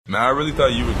Man, I really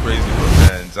thought you were crazy, bro,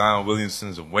 man. Zion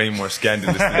Williamson's way more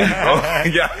scandalous than you, bro.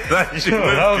 Yeah, that shit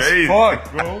was crazy.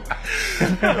 Fuck, bro.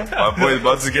 My boy's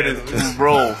about to get it.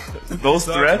 Bro, those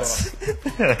threats.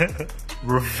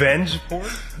 Revenge porn?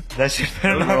 That shit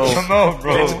better not come out,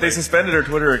 bro. They suspended her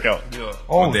Twitter account. Yeah.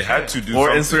 Oh, But they had to do Or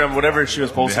something. Instagram, whatever she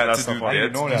was posting They had that to stuff do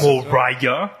on. that.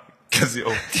 Moraya? Cause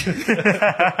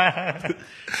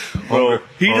Bro,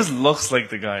 he just looks like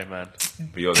the guy, man.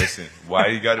 But yo, listen, why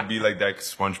you gotta be like that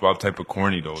SpongeBob type of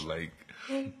corny though? Like,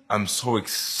 I'm so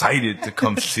excited to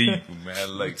come see you,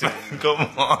 man. Like,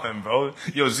 come on, bro.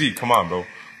 Yo, Z, come on, bro.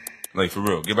 Like, for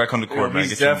real, get back on the court, man.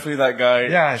 He's Get definitely that guy.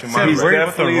 Yeah, He's He's worried with the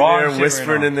definitely wrong there shit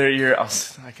whispering right in their ear,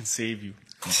 I can save you.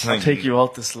 your, I'll take you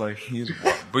out this life.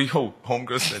 But yo,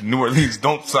 homegirl said New Orleans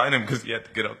don't sign him because he had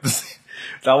to get out the season.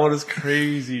 That one is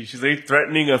crazy. She's like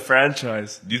threatening a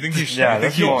franchise. Do you think he should? Yeah, you think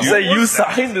that's he'll wrong. do Say you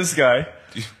signed this guy.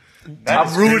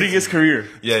 I'm ruining his career.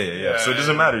 Yeah. So it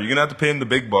doesn't matter. You're gonna have to pay him the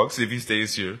big bucks if he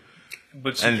stays here.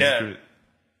 But she And can't.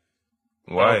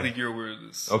 I Why? don't think you're aware of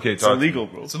this. Okay, It's talk. illegal,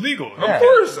 bro. It's illegal. Yeah. Of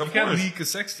course. Of You can't course. leak a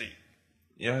sex tape.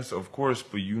 Yes, of course,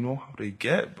 but you know how they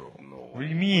get, bro. What do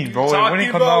you mean, bro? It Talking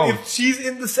wouldn't come about out. if she's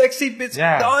in the sex tape, it's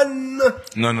Yeah. done. No,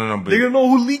 but They're gonna know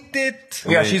who leaked it.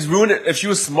 Yeah, she's ruined it. If she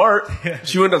was smart,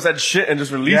 she wouldn't have said shit and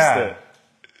just released Yeah. it.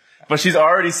 But she's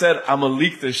already said, I'm gonna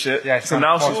leak this shit. Yeah, so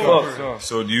now she's fucked.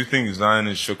 So do you think Zion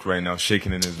is shook right now,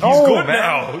 shaking in his No, He's boots? good man.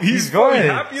 now. He's probably good.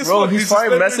 happy as Bro, fuck. he's probably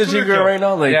suspended messaging Twitter her account. right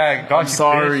now like, Yeah, God, I'm you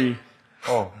sorry.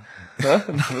 Oh. Huh?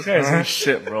 No, this guy's like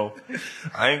shit, bro.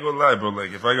 I ain't gonna lie, bro.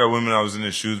 Like, if I got women I was in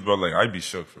their shoes, bro, like, I'd be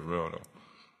shook for real, though.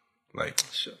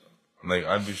 Like,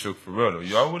 I'd be shook for real, though.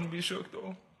 Y'all wouldn't be shook,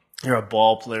 though? You're a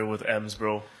ball player with M's,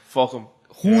 bro. Fuck him.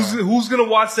 Who's gonna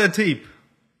watch that tape?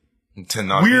 To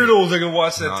not me. Weirdos are gonna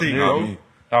watch that Not tape, not bro. me.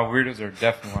 Now, weirdos are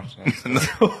definitely watching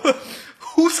that.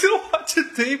 Who's gonna watch a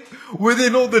tape where they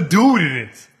know the dude in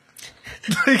it?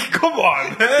 Like, come on,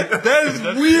 man. That is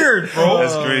weird, bro.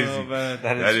 That's crazy.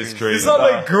 That is crazy. It's not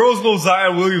like girls know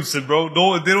Zion Williamson, bro.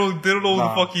 No, they don't know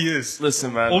Nah. who the fuck he is.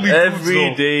 Listen, man. Only dudes Every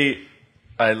know. day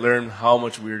I learn how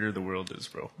much weirder the world is,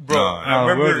 bro. Bro, Nah, I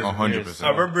remember. 100%. I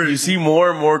remember. You see more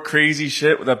and more crazy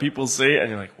shit that people say, and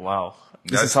you're like, wow,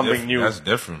 this is something new. That's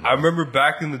different. I remember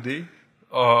back in the day.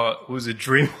 Was it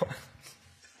Draymond?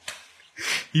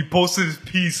 He posted his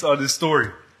piece on his story.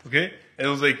 Okay, and it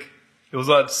was on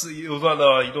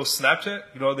Snapchat.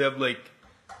 You know they have like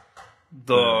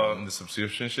the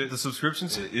subscription shit? the subscription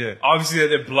shit. Yeah. Obviously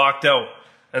they're blocked out,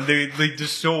 and they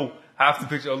just show half the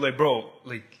picture. I was like, bro,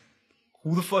 like,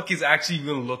 who the fuck is actually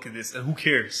gonna look at this, and who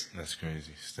cares? That's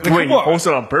crazy. Wait, Come you on.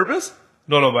 posted on purpose?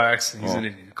 No, by accident. He's an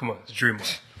idiot. Come on, it's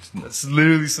Draymond. That's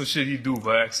literally some shit he do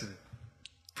by accident.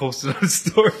 Posted on his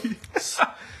story.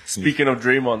 Speaking of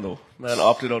Draymond, though, man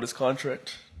opted out his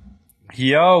contract.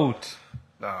 He out.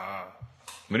 Nah,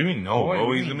 What do you mean, no, What do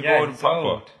bro? you He's mean? gonna Yeah, go to he's Papa.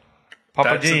 out.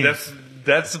 Papa James.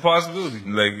 That's the possibility.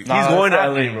 Like, He's Nah, going to that's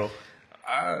LA, happening. bro.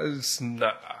 It's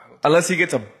not. Unless he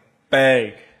gets a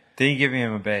bag. They ain't giving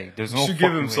him a bag. There's no You should give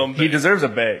fucking him way. some. He deserves a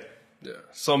bag. Yeah,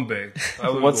 some bag. I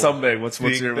would What's go some bag? What's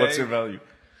big your bag. value?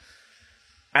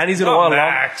 And he's gonna Not want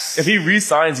max. if he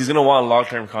re-signs, he's gonna want a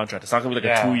long-term contract. It's not gonna be like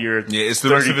Yeah. a 2-year. yeah, it's the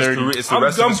rest of his 30. career. It's the I'm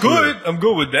rest of his good. career. I'm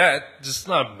good with that. Just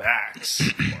not max.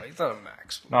 He's not a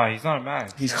max. No, he's not a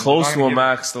max. He's I'm close not to gonna a give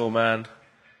max, though, man.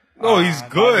 No, he's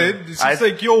good. It's just I-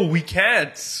 like, yo, we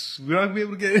can't. We're not gonna be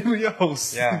able to get anybody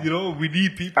else. Yeah. You know, we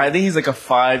need people. I think he's like a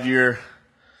 5-year,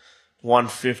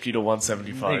 150 to him-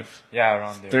 175, Yeah,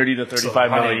 around there. 30 to 35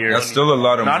 mil a year. That's still a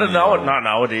lot of money. though. Not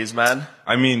nowadays, man.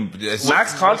 I mean, it's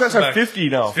Max contracts are max? 50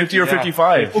 now, 50 or yeah.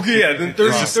 55. Okay, yeah, then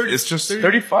 30, just- 30, it's just-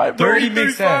 35. 30 bro.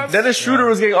 makes sense. Then a shooter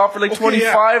was getting offered like Okay,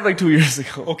 25 like 2 years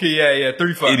ago. Okay, yeah,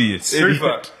 35. idiots.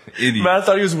 35. Idiot. Man, I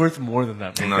thought he was worth more than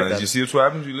that. No, you see what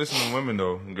happens? You listen to women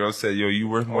though. And girls said, "Yo, you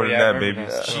worth more than yeah, I that, baby."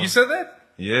 remember that. She said that?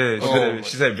 Yeah,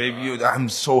 she said, "Baby, I'm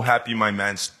so happy my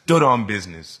man stood on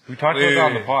business." We talked about that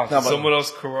on the pod. No, but- Someone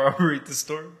else corroborate the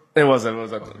story? It wasn't. No, I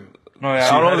don't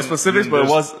yeah. know the specifics, but it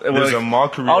was. There's a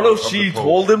mockery. I don't know if of she the post.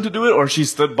 told him to do it or she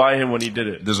stood by him when he did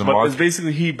it. There's a but mock- it's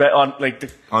basically he bet on like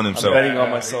on I'm himself. betting on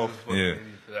myself. Yeah,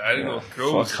 I didn't know. Fuck,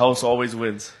 Girls. house always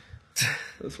wins.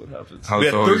 That's what happens. House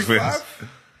Yeah, always 35? wins.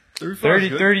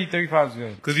 35 35 is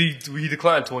good. Because he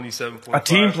declined 27.5. A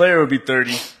team player would be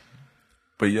 30.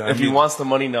 But yeah, If he wants the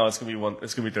money now, it's gonna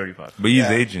be 35. But he's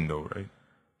aging though, right?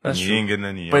 That's he true. ain't getting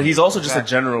any. But he's younger. also just a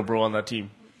general, bro, on that team.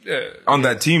 Yeah. on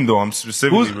that team though. I'm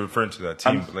specifically Who's- referring to that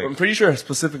team. I'm pretty sure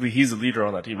specifically he's the leader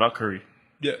on that team, not Curry.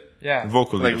 Yeah. Yeah.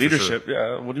 vocally, Like for leadership,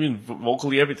 yeah. What do you mean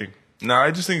vocally everything? Nah,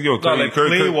 I just think Not like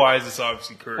play wise, it's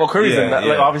obviously Curry. Well, Curry's Yeah, like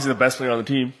yeah. obviously the best player on the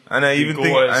team. And I even Go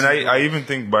think, as- and I even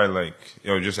think by like,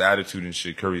 just attitude and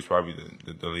shit, Curry's probably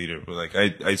the leader. But like,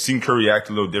 I seen Curry act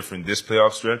a little different this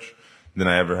playoff stretch than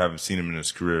I ever have seen him in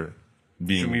his career.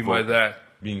 Being What do you mean by that?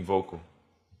 Being vocal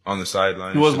on the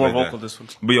sideline. He was and shit more like vocal that. this one.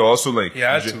 But you also like, He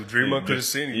had to. Draymond couldn't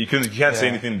say anything. You can't say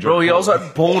anything. To Bro, he Jordan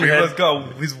also Poole. had bonehead. Draymond's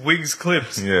got his wings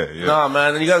clipped. Yeah. Nah,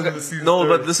 man. And you got season no, third.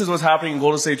 but this is what's happening in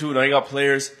Golden State too. Now you got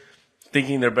players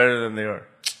thinking they're better than they are.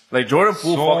 Like Jordan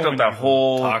Poole So fucked up many that people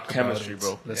whole Talk chemistry, about it.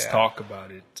 bro. Let's Yeah. talk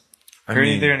about it. I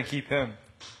Curry, mean, they're gonna keep him.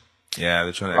 yeah,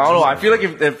 they're trying to. I don't know. I exercise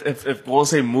feel like it. if Golden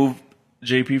State moved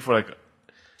JP for like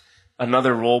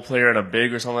another role player and a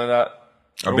big or something like that,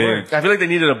 a big. I feel like they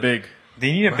needed a big.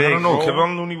 They need a big. I don't know. bro.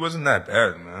 Kevin Looney wasn't that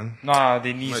bad, man. Nah,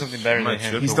 they need something better might than him.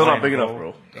 trip. He's to still not win, big enough,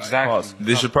 bro. Exactly. Pause.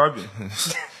 They should probably.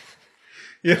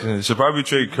 Yeah. They should probably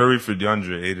trade Curry for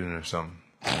DeAndre Ayton or something.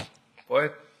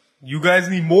 What? You guys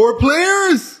need more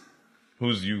players?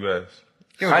 Who's you guys?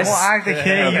 Yo, don't act like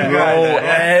hey, you Bro, guys.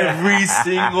 every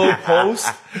single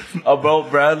post about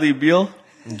Bradley Beal,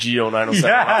 Geo907.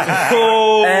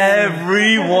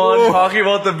 Everyone talking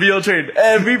about the Beal trade.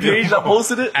 Every page that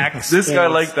posted it, this guy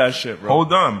liked that shit, bro.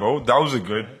 Hold on, bro. That was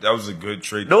a good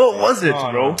trade. No, it wasn't,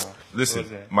 No, bro. no. Listen,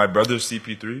 was it? my brother's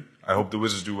CP3. I hope the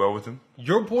Wizards do well with him.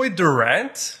 Your boy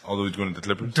Durant? Although he's going to the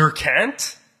Clippers.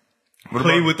 Durant? What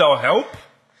Play about- without help?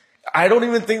 I don't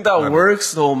even think that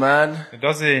works, though, man. It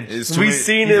doesn't. It's too We've many-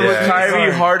 seen it with Yeah. Kyrie,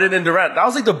 Sorry. Harden, and Durant. That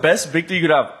was like the best big three you could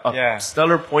have. A Yeah.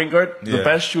 stellar point guard, the Yeah.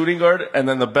 best shooting guard, and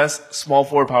then the best small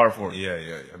forward, power forward. Yeah.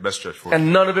 Best stretch forward.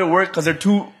 And none of it worked because they're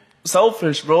too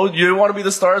selfish, bro. You don't want to be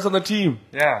the stars on the team.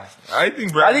 Yeah. I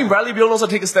think Bradley Beal knows how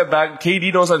to take a step back.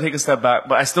 KD knows how to take a step back,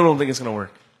 but I still don't think it's gonna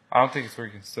work. I don't think it's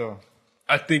working still.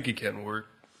 I think it can work.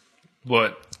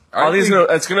 But I think it's gonna.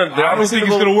 They're I don't obviously think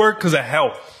it's gonna going to work because of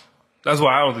health. That's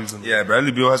why I don't think it's going to work. Yeah,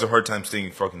 Bradley Beal has a hard time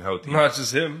staying fucking healthy. Not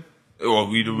just him. Well,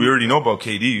 we already know about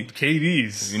KD.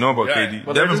 KD's. You know about Yeah. KD.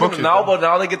 But they're Devin just Booker. gonna,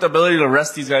 now they get the ability to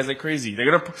rest these guys like crazy. They're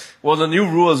gonna. Well, the new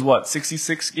rule is what?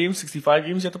 66 games, 65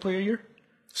 games you have to play a year.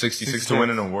 66 to win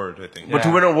an award, I think. But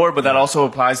to win an award, but that also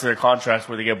applies to their contracts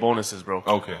where they get bonuses, bro.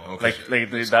 Okay.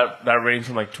 That range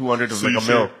from like 200 to like a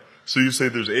mil. So you say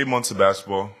there's 8 months of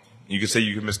basketball. You could say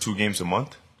you can miss 2 games a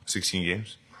month, 16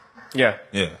 games. Yeah.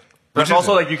 Yeah. But it's Which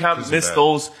also isn't- like you can't isn't miss bad.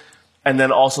 those, and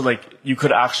then also like you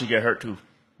could actually get hurt too.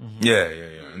 Yeah.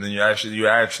 And then you're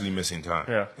actually missing time.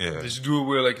 Yeah. Just do it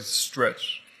where like it's a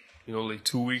stretch. You know, like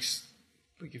 2 weeks.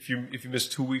 Like if you miss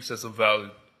 2 weeks, that's a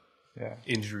valid Yeah.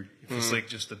 injury. If it's like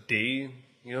just a day,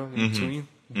 you know, in Mm-hmm. between,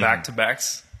 back to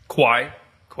backs. Kawhi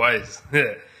is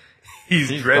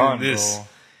he's dreading gone, this. bro.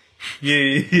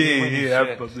 Yeah.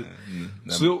 shit. But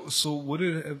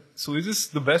so is this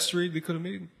the best trade they could have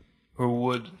made, or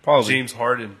would Probably. James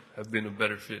Harden have been a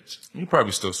better fit? You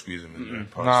probably still squeeze him in there.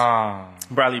 possibly. Nah.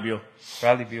 Bradley Beal.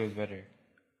 Bradley Beal is better.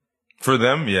 For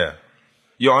them, yeah.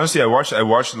 Yo, honestly, I watched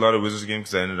a lot of Wizards games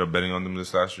because I ended up betting on them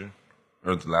this last year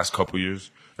or the last couple years.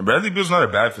 And Bradley Beal's not a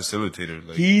bad facilitator.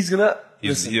 Like He's gonna. He's-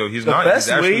 listen, yo, he's the not- best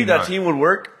he's actually way that not. team would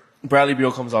work. Bradley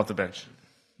Beal comes off the bench.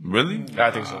 really? I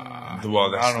think so.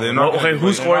 Well, that's, I don't they're know. not. Okay, gonna-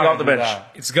 who's They're scoring not off the gonna do bench?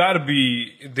 that. It's got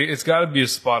to be a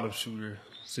spot up shooter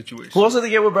situation. Who else did they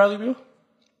get with Bradley Beal?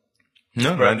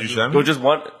 No, Landry They Shamet. just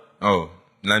one. Oh,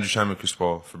 Landry Shamet, Chris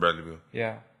Paul for Bradley Beal.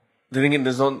 Yeah. They didn't get in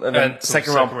the zone. And then And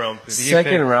second second round. round pick.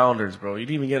 Second rounders, bro. You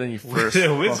didn't even get any first. The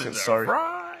fucking Wizards are sorry.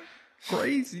 fried.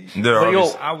 Crazy. They're But yo,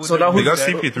 obvious. I would so now never They got who's,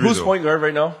 do that. CP3 who's though. point guard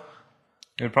right now?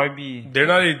 It would probably be. They're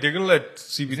gonna let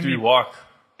CP3 walk.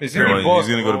 It's Well, gonna be both,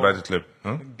 he's gonna go to bro. back to clip.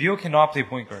 Huh? Beal cannot play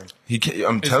point guard. He can't, I'm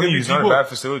gonna telling you, be he's not a Debo. bad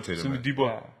facilitator. It's gonna Man. be Debo.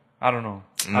 Yeah. I don't know.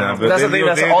 Nah, but That's the they- thing.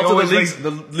 That's they also the always league's like-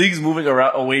 the league's moving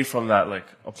around away from that like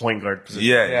a point guard position.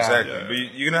 Yeah, Yeah. exactly. Yeah.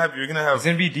 But you're gonna have It's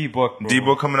gonna be D-Book, bro.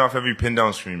 Debo coming off every pin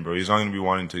down screen, bro. He's not gonna be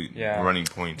wanting to Yeah. running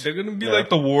points. They're gonna be like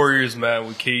the Warriors, man,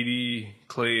 with KD,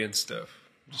 Clay, and Steph.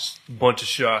 Just a bunch of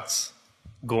shots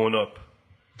going up.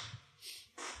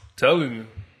 Telling you,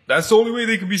 that's the only way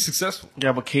they can be successful.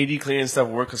 Yeah, but KD, Clay, and Steph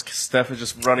work because Steph is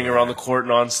just running around the court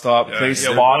nonstop. Clay Yeah,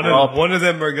 spot up. one of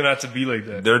them are gonna have to be like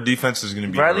that. Their defense is gonna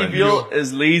be Bradley horrendous. Beal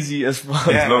is lazy as fuck.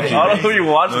 Yeah, low-key I don't know if you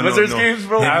watch No, Wizards no. games,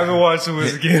 bro. I haven't watched the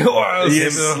Wizards game in a while. He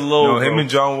is so- slow, No, him bro. and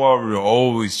John Wall were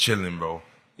always chilling, bro.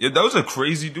 Yeah, that was a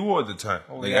crazy duo at the time.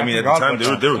 Like, yeah, I I mean, at the forgot time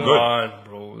about they were Come good. on,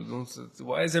 bro.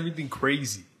 Why is everything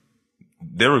crazy?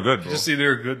 They were good, bro. Just say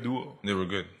they're a good duo. They were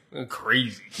good. They're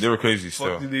crazy. They were crazy What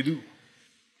still. did they do?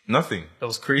 Nothing. That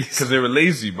was crazy. Because they were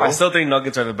lazy, bro. I still think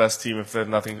Nuggets are the best team if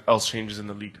nothing else changes in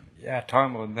the league. Yeah,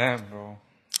 talking about them, bro.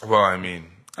 Well, I mean,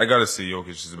 I gotta say Jokic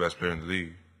is the best player in the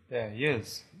league. Yeah, he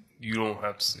is. You don't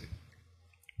have to say.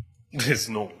 It's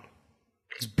known.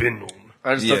 It's been known.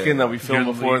 I just took in that we filmed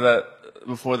You're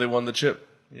before they won the chip.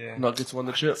 Yeah. Nuggets won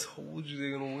the chip. Told you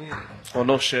they're gonna win. Oh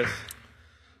no shit.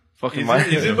 Fucking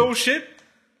Is it no shit?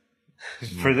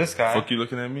 For this guy. Fuck you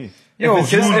looking at me. Yo,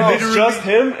 if it's just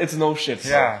him, it's no shit.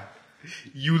 yeah.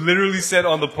 You literally said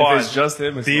on the pod. If it's just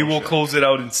him, it's they no will shit. close it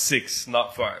out in 6,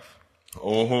 not 5.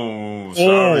 Oh,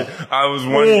 sorry. I was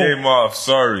one game off.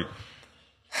 Sorry.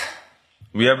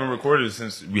 We haven't recorded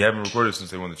since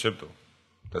they won the chip though.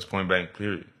 That's point blank.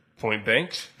 Period. Point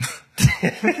bank.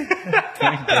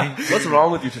 What's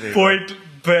wrong with you today? Point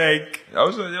bank. I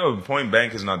was like, yo, point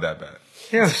blank is not that bad.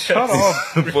 Yeah, shut up.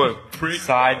 But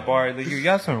Sidebar. Like, you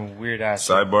got some weird ass.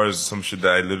 sidebar is some shit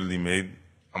that I literally made.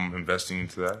 I'm investing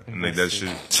into that, and like that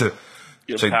shit.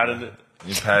 You're check- patting it.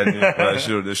 You padding it. But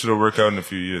that should have worked out in a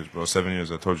few years, bro. 7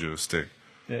 years. I told you it would stick.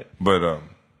 Yeah. But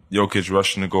Jokic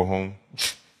rushing to go home.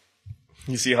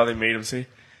 You see how they made him say?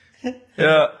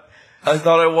 Yeah, I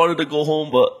thought I wanted to go home,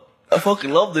 but I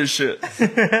fucking love this shit.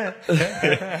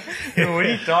 Yo, when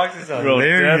he talks, it's Bro,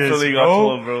 hilarious, definitely got bro.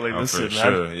 told him, bro. Like, Oh, listen, for man.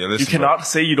 sure. Yeah, You listen, cannot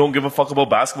say you don't give a fuck about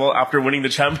basketball after winning the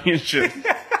championship.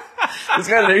 This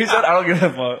guy there, he said, I don't give a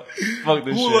fuck. Fuck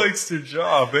this Who shit. likes their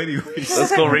job, anyways?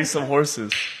 Let's go race some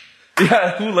horses.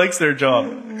 Yeah, who likes their job?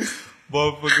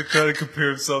 Motherfucker trying to compare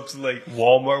himself to like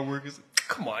Walmart workers.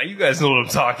 Come on, you guys know what I'm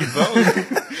talking about.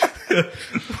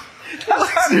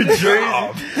 Their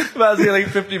job. Man's getting like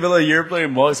 50 mil a year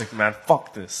playing ball. He's like, man,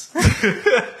 fuck this.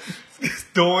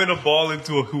 Throwing a ball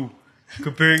into a hoop,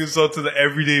 comparing himself to the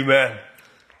everyday man.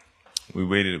 We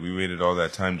waited all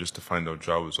that time just to find out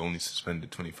Ja was only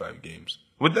suspended 25 games.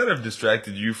 Would that have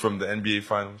distracted you from the NBA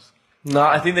Finals? Nah,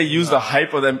 I think they use the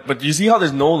hype of them. But you see how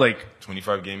there's no like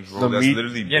 25 games, bro. The That's meat-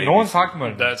 literally Yeah, baby no one's food. talking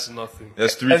about it. That's nothing.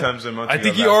 That's 3 times the amount. I you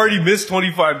think got he last already year. missed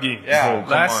 25 games. Yeah. Come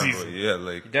last on, season. bro. Yeah,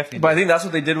 like Definitely. But I think that's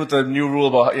what they did with the new rule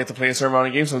about you have to play a certain amount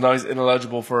of games, so now he's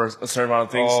ineligible for a certain amount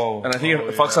of things. Oh. And I think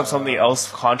it fucks up something else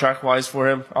contract-wise for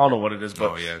him. I don't know what it is,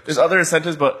 but Oh, yeah. there's other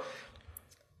incentives. But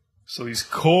So he's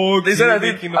cold. they said I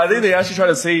think they actually tried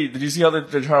to say. Did you see how they're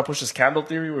trying to push this candle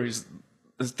theory where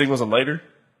this thing was a lighter?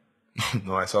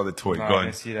 no, I saw the toy No, I gun.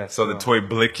 didn't see that Saw the still. toy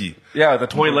blicky. Yeah, the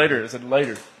toy lighter. It's a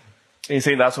lighter. And he's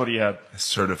saying that's what he had.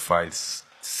 Certified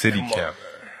city cap.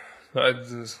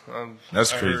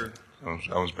 That's I crazy. heard,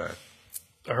 That was bad.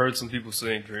 I heard some people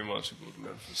saying Draymond should go to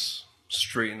Memphis.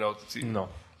 Straighten out the team. No,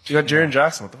 you got Jaren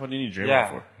Jackson. What the fuck do you need Draymond Yeah.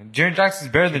 for? Jaren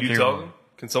Jackson's better than Can you Draymond. tell them?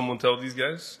 Can someone tell these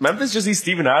guys? Memphis just needs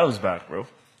Steven Adams back, bro.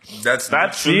 That's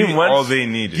That literally team went- all they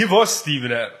needed. Give us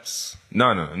Steven Adams. No.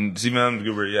 And Steven Adams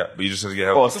good where he at, but you just have to get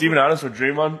help. Oh, Steven Adams for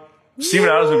Draymond. Steven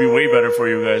Adams would be way better for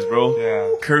you guys, bro.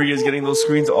 Yeah. Curry is getting those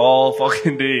screens all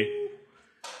fucking day.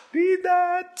 Need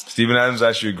that. Steven Adams is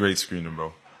actually a great screener,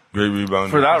 bro. Great rebounder.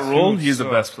 For that role, he's the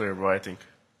best player, bro, I think.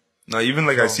 No, even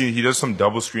like I see he does some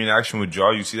double screen action with Ja.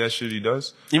 You see that shit he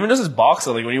does? Even just his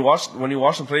boxer, like when you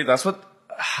watch him play, that's what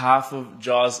half of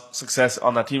Ja's success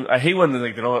on that team. I hate when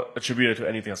they don't attribute it to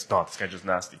anything else. No, this guy's just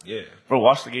nasty. Yeah. Bro,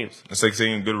 watch the games. It's like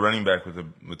saying a good running back with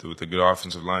a good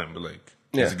offensive line, but like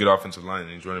Yeah. he's a good offensive line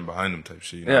and he's running behind him type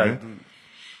shit. You know Yeah. what I mean?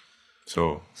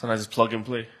 So Sometimes it's plug and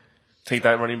play. Take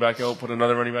that running back out, put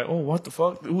another running back. Oh, what the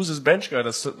fuck? Who's this bench guy?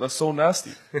 That's so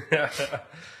nasty.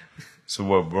 so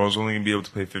what? Bro's only gonna be able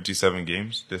to play 57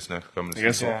 games this next coming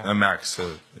guess season. so. A max,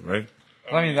 right?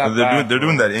 I mean, that They're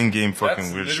doing that in-game fucking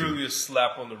That's weird shit. literally a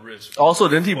slap on the wrist. Also,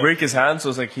 didn't he break his hand? So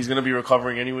it's like he's gonna be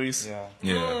recovering anyways. Yeah.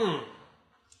 Yeah.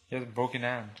 He has a broken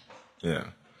hand. Yeah.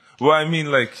 Well, I mean,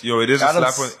 like, yo, it is a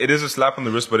Adams- slap on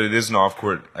the wrist, but it is an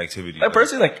off-court activity. I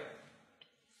personally like.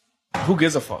 Who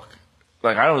gives a fuck?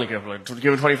 Like I don't really give like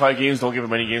give him 25 games. Don't give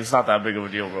him any games. It's not that big of a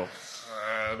deal, bro.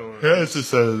 I don't know. Yeah, it's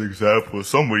just an example.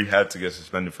 Somebody had to get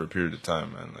suspended for a period of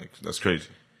time, man. Like, that's crazy.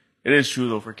 It is true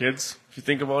though for kids. If you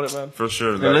think about it, man. For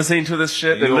sure. They're Like, listening to this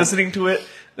shit. They're Yo. listening to it.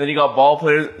 Then you got ball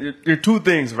players. You're two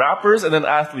things: rappers and then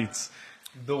athletes.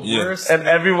 The Yeah. worst. And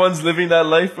everyone's living that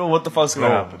life, bro. What the fuck's gonna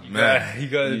happen? man. You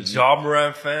got a Ja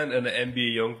Morant fan and an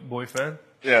NBA Youngboy fan.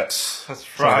 Yeah. That's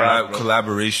right.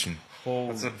 Collaboration.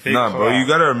 That's a big Nah, bro, collab. you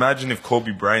gotta imagine if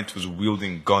Kobe Bryant was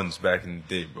wielding guns back in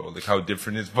the day, bro. Like how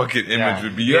different his fucking image Yeah.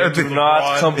 would be. You gotta Do think-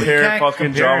 not compare can't fucking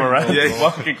compare John him, Morant bro. to Yeah.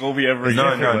 fucking Kobe ever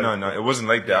No, again. no. It wasn't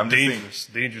like that. I'm just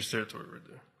saying. Dangerous territory right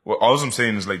there. Well, all I'm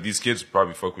saying is like these kids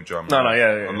probably fuck with John. No,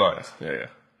 yeah. a lot. Yeah.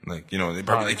 Like, you know, they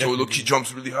probably No, like, yo, look, he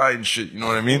jumps really high and shit. You know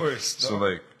what I mean? course, So no.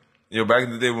 like, you know, back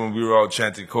in the day when we were all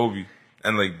chanting Kobe,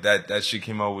 and like that shit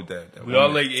came out with that We all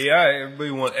woman. like AI. Everybody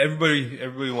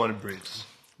wanted braids.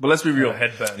 But let's be Real real.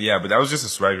 headband. Yeah, but that was just a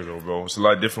swagger though, bro. It's a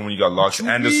lot different when you got locks What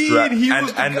you and a mean? strap He and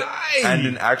was the guy. and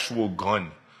an actual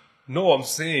gun. No, I'm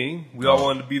saying we all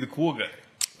wanted to be the cool guy.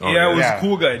 Yeah, it was yeah. a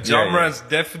cool guy. John Yeah. Morant's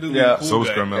definitely Yeah. a cool So was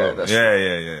guy. Carmelo. Yeah, that's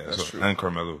Yeah. That's So, true. and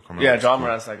Carmelo. Yeah, Carmelo's John cool.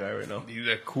 Morant's that guy right now. He's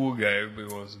that cool guy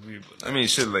everybody wants to be. But I mean,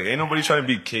 shit, like, ain't nobody trying to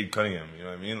be Cade Cunningham, you know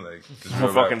what I mean? Like, this No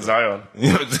real fucking rapper.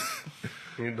 Zion.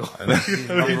 You know, you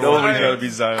know, Nobody trying to be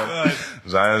Zion.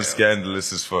 Zion's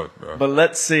scandalous as fuck, bro. But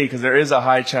let's say, because there is a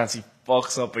high chance he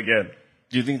fucks up again.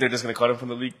 Do you think they're just going to cut him from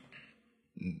the league?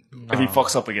 If he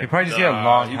fucks up He again. probably just get a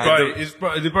long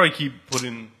time. they probably keep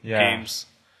putting Yeah. games.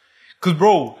 Cause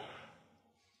bro,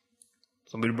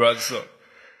 somebody brought this up.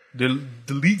 The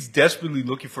league's desperately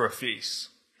looking for a face,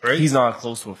 right? He's not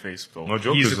close to a face, though. No, He's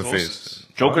Joker's the the closest. face.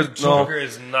 Joker's, Joker no.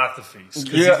 is not the face. 'Cause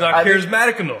Yeah, he's not I think-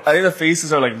 charismatic enough. I think the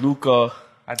faces are like Luca.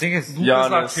 I think it's. Luka's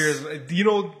not Giannis. charismatic. You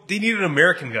know, they need an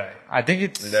American guy. I think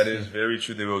it's. That is very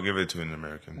true. They will give it to an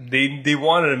American. They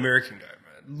want an American guy,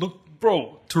 man. Look,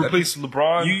 bro, to replace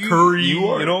LeBron, Curry, you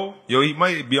are. know, Yo, he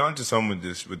might be onto something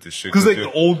with this shit. because like yo-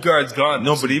 the old guard's gone.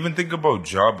 no, but even think about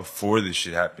Ja before this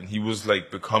shit happened. He was like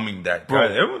becoming that guy.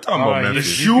 Bro. Everyone talking Oh, about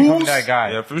he's Memphis. become that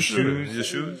guy. Yeah, for sure. Shoes, Your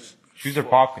shoes. shoes are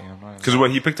popping. I'm not. Because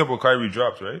what he picked up what Kyrie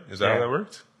dropped, right? Is that Yeah. how that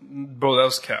worked? bro, that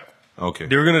was cap. Okay.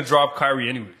 They were gonna drop Kyrie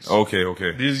anyways. Okay.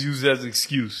 They just used it as an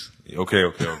excuse. Okay.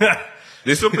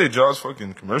 They still play Jaws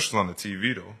fucking commercials on the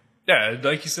TV though. Yeah,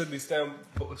 like you said, they stand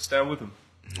with him.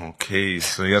 Okay,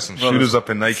 so you got some shooters up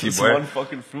in Nike, This boy. one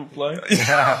fucking fruit fly.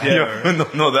 Yeah,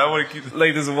 no, that one keeps.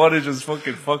 Like this one is just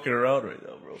fucking around right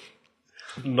now, bro.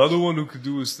 Another one who could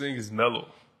do his thing is Melo.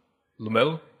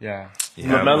 LaMelo? Yeah.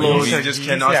 LaMelo- but he just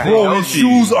cannot Yeah. stay Bro,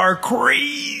 healthy. are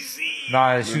crazy.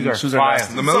 Nah, his shoes are Shoes are fire.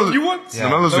 nasty. LaMelo's, You want? Yeah.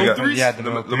 LaMelo's a Melo guy. threes? Yeah, the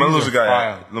LaMelo's a guy.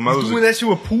 fire. LaMelo's Doing a, that shit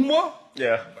with Puma?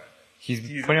 Yeah.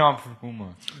 He's putting on for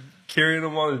Puma. Carrying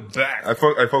him on his back. I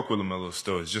fuck with LaMelo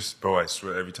still. It's just, bro, I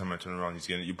swear every time I turn around, he's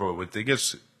getting you, bro. What they get?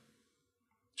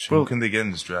 Who can they get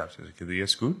in this draft? Can they get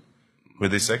Scoot? Were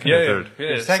they second or third?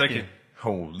 Yeah, Second. second.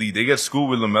 Holy, they get Scoot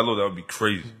with LaMelo. That would be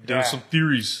crazy. There's some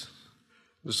theories.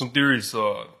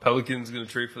 Pelicans gonna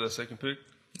trade for that second pick.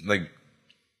 Like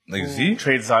Z.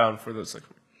 Trade Zion for the second.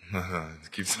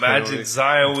 Keeps Imagine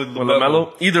Zion with With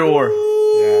LaMelo. LaMelo, either or.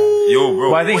 Yeah. Yo,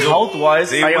 bro. But I think yo, health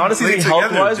wise, they I wouldn't honestly play think together.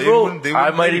 health wise, They bro, wouldn't I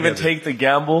play might even together. take the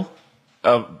gamble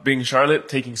of being Charlotte,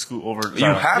 taking Scoot over Zion. You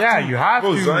have Yeah, to. you have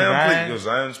bro, to, Zion man. played. Yo,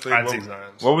 Zion's played. I'd Well. take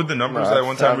Zion's. What were the numbers Nah, that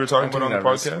one time we were talking I'm about on the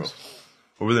taking that risk, podcast?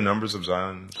 What were the numbers of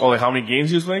Zion? Oh, like how many games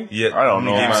he was playing? Yeah, I don't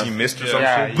know, games man. he missed or Yeah. something.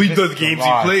 Yeah, But he the missed a games he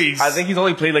lot. plays. I think he's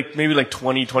only played like maybe like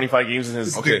 20, 25 games in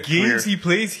his Okay. the games he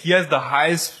plays, he has the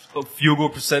highest field goal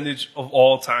percentage of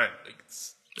all time. Like,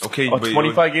 Okay, Oh, but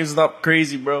 25 games is not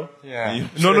crazy, bro. Yeah.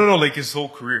 no, like his whole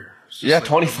career. It's just Yeah, like,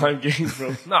 25 games,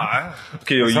 bro. Nah,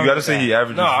 Okay, yo, you gotta say he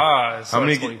averages. it's How not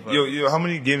many? 25. Yo, how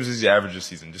many games does he average this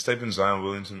season? Just type in Zion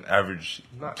Williamson average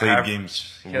Not played average.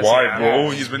 games. He has Why, to bro?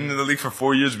 average. He's been in the league for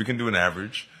 4 years. We can do an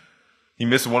average. He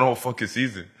missed one whole fucking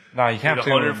season. Nah, you can't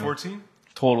play with him. 114.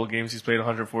 Total games he's played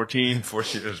 114. 4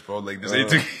 years, bro. Like this ain't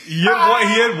too. He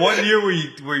had one year where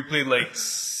he played like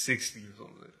 60 or something.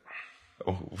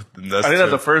 Oh, then that's I think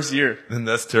that's the ter- first year. then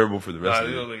that's terrible for the Nah, rest they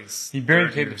of were it. like He barely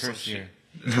third played year the or some first shit. year.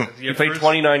 He played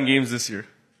 29 games this year,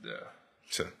 Yeah.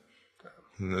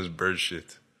 That's bird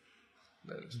shit.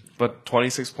 but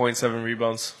 26.7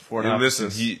 rebounds, 4.5 Listen,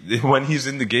 assists. when he's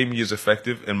in the game, he is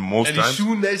effective, and most And he's times,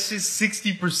 shooting that shit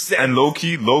 60%. and low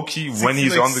key, when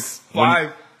he's like on the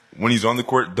five. when he's on the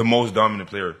court, the most dominant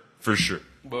player for sure.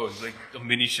 Bro, it's like a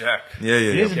mini Shaq. Yeah.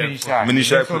 He is a mini Shaq. Mini He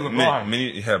Shaq, plays for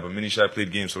LeBron. but Mini Shaq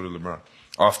played games, so did LeBron.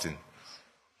 Often.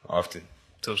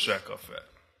 Till Shaq got fat.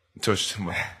 Touched him.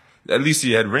 At least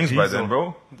he had rings by then,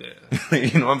 bro. Yeah.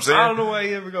 You know what I'm saying? I don't know why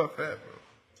he ever got fat, bro.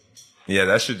 Yeah,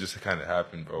 that shit just kind of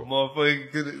happened, bro.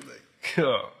 Motherfucker could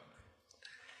like,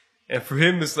 and for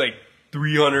him, it's like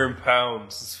 300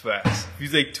 pounds is fat. If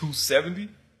he's like 270.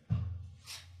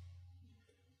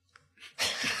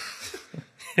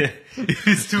 If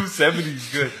he's 270,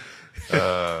 he's good.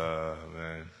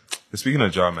 Man. Speaking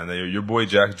of job, man, your boy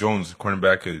Jack Jones,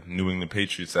 cornerback of New England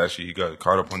Patriots, actually he got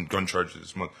caught up on gun charges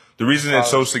this month. The reason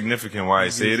it's so significant why I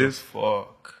say it is,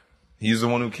 Fuck. he's the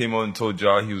one who came out and told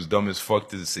Ja he was dumb as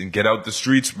fuck and get out the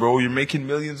streets, bro. You're making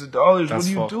millions of dollars. That's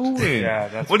what are you fucked. doing? Yeah,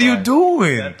 that's what are you bad.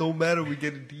 doing? That don't matter. We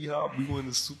get a D-Hop. We win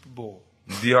the Super Bowl.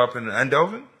 D-Hop and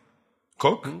Delvin?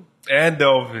 Cook? And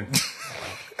Delvin.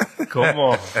 Come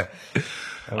on.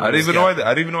 I don't even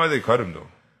know why they cut him though.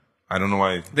 I don't know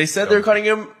why. They said they're cutting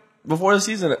him before the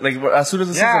season, like as soon as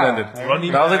the Yeah. season ended.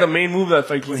 Running That was like back. the main move that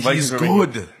Vikings He's were making.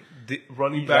 good. The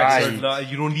running backs Right. are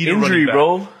not. You don't need Injury, a running back.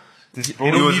 bro. It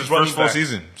don't was need his running first full back.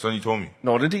 season. Son, you told me.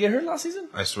 No, did he get hurt last season?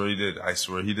 I swear he did. I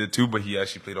swear he did too, but he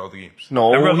actually played all the games. No,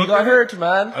 Remember I he looked got at it? hurt,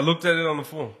 man. I looked at it on the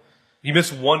phone. He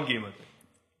missed one game, I think.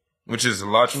 which is a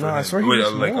lot for I swear him. he Wait,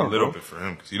 missed like more, a little bro. bit for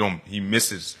him because he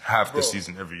misses half the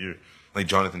season every year, like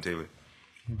Jonathan Taylor.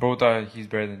 Bro thought he's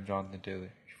better than Jonathan Taylor.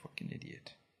 You fucking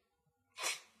idiot.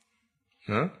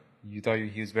 Huh? You thought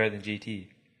he was better than JT.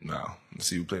 No, let's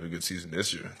see who played a good season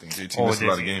this year. I think JT Oh, missed a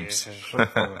lot of this- games.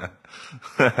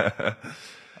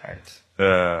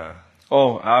 Alright.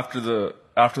 Oh, after the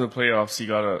playoffs, he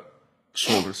got a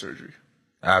shoulder surgery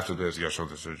After this, he got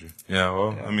shoulder surgery. Yeah,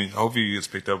 well, I mean, hopefully he gets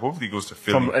picked up. Hopefully he goes to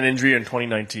Philly. from an injury in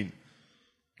 2019.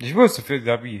 If he goes to Philly,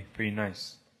 that'd be pretty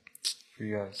nice for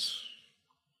you guys.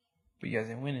 But you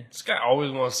guys ain't winning. This guy always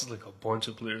wants like a bunch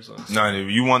of players on his Nah,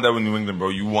 you want that with New England, bro.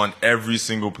 You want every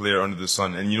single player under the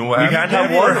sun. And you know what We happened? can't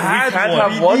have one. We can't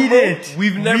have one. bro.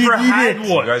 We've never had one.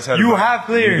 You guys had You have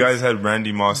players. You guys had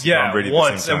Randy Moss and Tom Yeah, Brady at the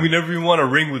once, same and time. we never even won a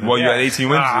ring with him. Well, you Yeah. had 18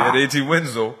 wins. You had 18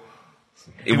 wins, though.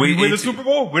 If we win the Super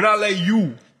Bowl, we're not letting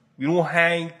you. We don't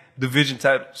hang division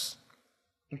titles.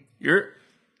 You're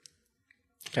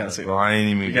can't say Bro, that. I ain't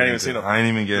even can't getting even say into, no. I ain't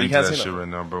even getting You into can't that say shit no. right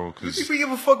now, bro. If Because we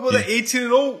give a fuck about the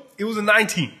 18-0, it was a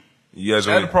 19. you guys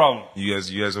That's always the problem. You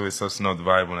guys always sussing out the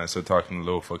vibe when I start talking a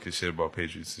little fucking shit about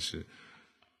Patriots and shit.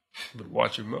 But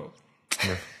watch your mouth.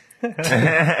 Shut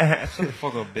the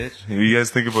fuck up, bitch. What do you guys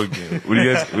think about what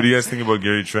do you guys think about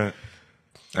Gary Trent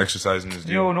exercising his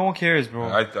deal? Yo, no one cares, bro.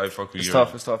 I fuck with It's Gary.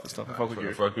 tough. It's tough. It's tough. I fuck with I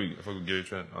Gary. fuck with Gary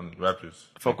Trent on the Raptors.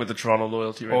 Fuck with the Toronto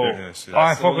loyalty right Oh. there. Yeah, shit. Oh,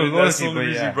 I fuck with That's the loyalty, only but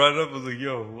reason yeah. you brought it up. I was like,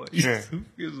 yo, what? Sure. Who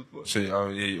gives a fuck? Shit,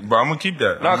 yeah, but I'm gonna keep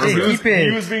that. Nah, I'm 'cause gonna- he was, keep it.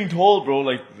 he was being told, bro,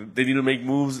 like they need to make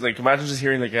moves. Like imagine just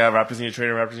hearing like, yeah, Raptors need to trade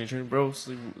him, Raptors need to trade him, bro. It's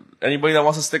like, anybody that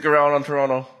wants to stick around on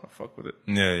Toronto, I fuck with it.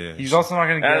 yeah. He's also not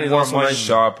gonna And get he's more also money. nice.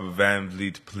 Shop Van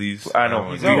Vliet, please. I know. don't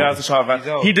We wanna do have it. to shop He's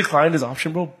out. He declined his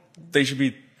option, bro. They should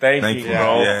be Thank thanking, you,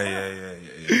 bro. Yeah.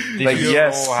 Like They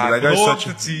yes, so That guy's Blow such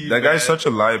up the team, that guy's man. such a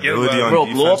liability Get on bro,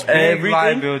 defense. blow up bro. Big everything.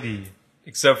 liability.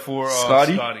 Except for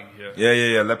Scotty? Scotty. Yeah.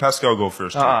 Yeah. Let Pascal go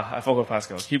first. too. I fuck with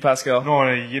Pascal. Keep Pascal.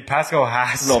 Pascal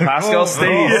has No, to Pascal go.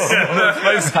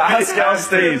 stays. Pascal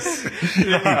stays.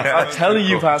 I'm telling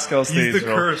you, Pascal stays, He's the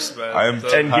bro. curse, man. I am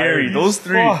And Gary, those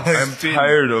three, I'm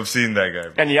tired of seeing that guy.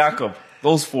 Bro. and Jakob,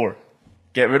 those four.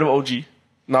 Get rid of OG.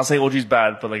 Not saying OG's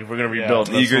bad, but like if we're gonna rebuild,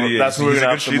 that's who we're gonna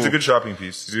have to He's a move. good shopping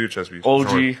piece. He's a good chess piece.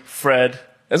 OG, Fred.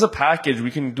 As a package,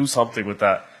 we can do something with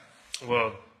that.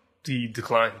 Well, he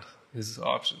declined his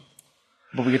option.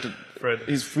 But we get to. Fred.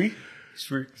 He's free. It's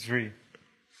free. It's free.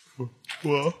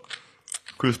 Well,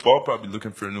 Chris Paul probably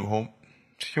looking for a new home.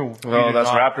 Yo, Well, that's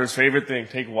Raptors' favorite thing.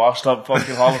 Take washed up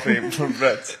fucking Hall of Fame from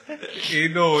vets.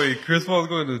 Ain't no way. Chris Paul's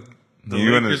going to the He's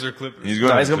gonna- Lakers or Clippers. He's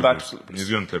going Nah, he's to going back to Clippers. Clippers. He's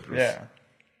going to Clippers. Yeah.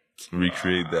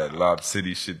 Recreate that Lob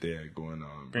City shit they had going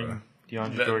on, bro. Bring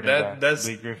DeAndre That- Jordan that- back. that's-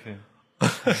 Blake Griffin.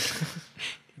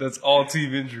 That's all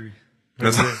team injury.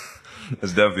 That's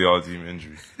definitely all team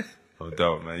injury. No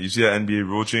doubt, man. You see that NBA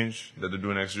rule change that they're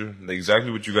doing next year? Like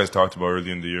exactly what you guys talked about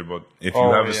earlier in the year about if you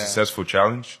Oh, have a yeah. successful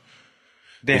challenge,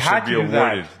 They it had should be to do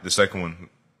awarded that. the second one.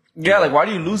 Yeah, like why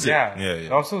do you lose it? Yeah. Yeah.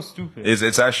 That was so stupid.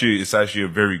 It's actually a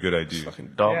very good idea.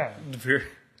 Fucking dumb. yeah. Very-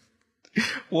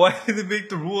 Why did they make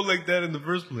the rule like that in the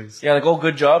first place? Yeah, like, oh,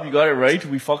 good job, you got it right.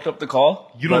 We fucked up the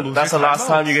call. You don't But lose that's the your last timeouts.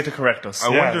 time you get to correct us. I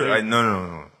wonder. they-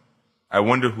 No. I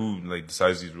wonder who like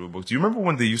decides these rule books. Do you remember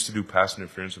when they used to do pass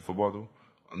interference in football though?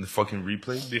 On the fucking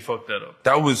replay, They fucked that up.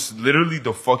 that was literally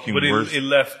the fucking But worst. it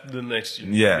left the next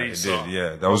year. Yeah, They it saw did.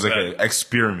 Yeah, that was like how an bad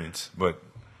experiment. But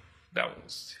that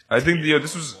was. I think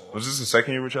this was this the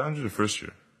second year with challenge or the first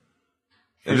year?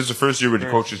 It is the first year with the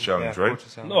coaches challenge, Yeah, right?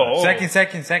 coaches challenge. No.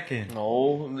 Second.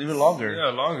 No, even longer. Yeah,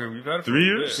 longer. We've had it for 3 a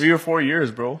years? 3 or 4 years,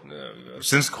 bro. bit. Yeah, we've had it.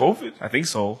 Since COVID? I think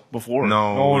so. Before.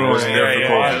 No, no, it wasn't yeah, there for yeah,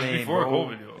 COVID. yeah. It was before bro.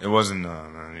 COVID, yo. It wasn't.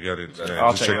 No, you got it.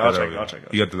 I'll just check it, that I'll out, check it, yeah. I'll check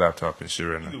it. You got the laptop and shit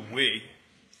right now. Either way.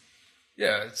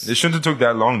 Yeah, it's. It shouldn't have took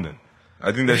that long then.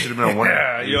 I think that should have been on one.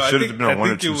 Yeah, it yo, I should have think- been on I one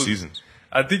or think it two was- seasons.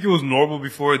 I think it was normal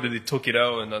before, then they took it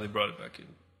out, and now they brought it back in.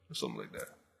 Or something like that.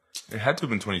 It had to have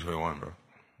been 2021, bro.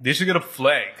 They should get a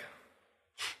flag.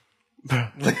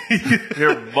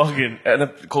 You're bugging. And the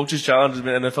coaches challenge has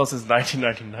been NFL since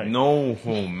 1999. No,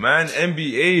 man,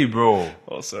 NBA, bro.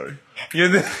 Oh, sorry. You're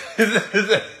the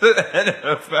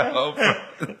NFL,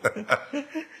 bro.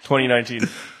 2019.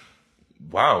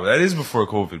 Wow, that is before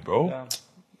COVID, bro.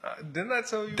 Didn't I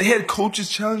tell you? They had coaches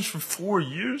challenge for 4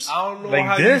 years. I don't know Like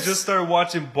how this? you just started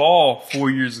watching ball 4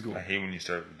 years ago. I hate when you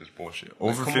start with this bullshit.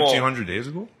 Over come 1,500 days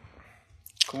ago?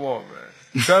 Come on, man.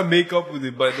 You try to make up with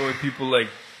it by knowing people like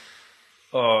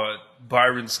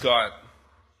Byron Scott.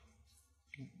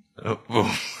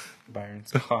 Byron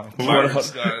Scott. Byron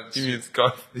Scott. You mean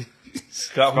Scott?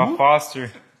 Scott Scott who?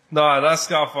 Foster. Nah, not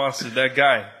Scott Foster. That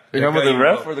guy. You That remember guy the you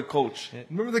ref know. or the coach?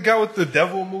 Remember the guy with the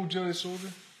devil emoji on his shoulder?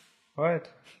 What?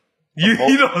 He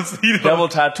knows. Devil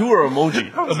tattoo or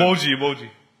emoji? Emoji.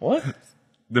 What?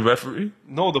 The referee?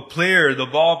 No, the player, the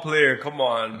ball player. Come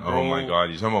on, bro. Oh my God,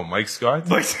 you talking about Mike Scott?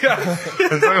 Like,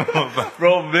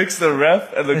 Bro, mixed the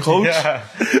ref and the coach Yeah.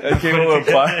 and came up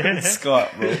with Byron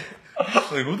Scott, bro.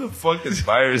 Like, who the fuck is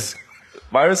Byers?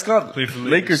 Byron Scott, Played for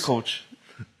Lakers coach.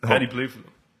 Patty played for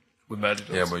them with Magic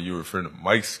Yeah, Johnson. but you were referring to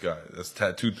Mike Scott. That's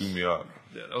tattoo threw me off.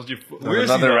 Yeah, that was your. There's Where is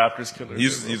he another now? Raptors killer.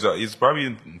 He's probably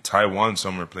in Taiwan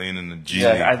somewhere playing in the G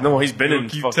yeah, League. I know he's been You in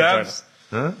keep fucking China. tabs.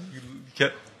 Huh?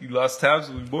 You lost tabs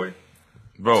with your boy.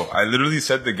 Bro, I literally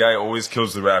said the guy always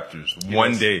kills the Raptors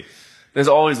one day. There's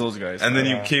always those guys. And then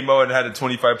you came out and had a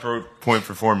 25-point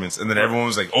performance. And then everyone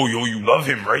was like, oh, yo, you love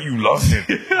him, right? You love him.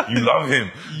 You love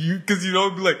him. Because you know,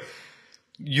 like,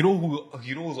 you know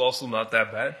who's also not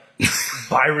that bad?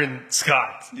 Byron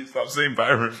Scott. You stop saying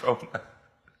Byron, bro.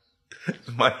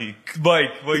 Mike.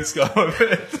 Mike Scott.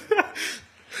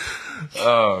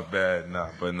 Oh, bad.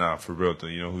 Nah, for real, though.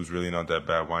 You know who's really not that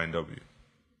bad? YNW.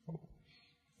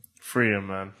 Free him,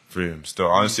 man. For him. Still,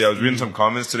 honestly, I was reading some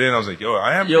comments today and I was like, yo,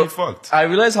 I am pretty fucked. I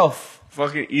realize how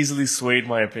fucking easily swayed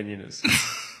my opinion is.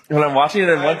 When I'm watching it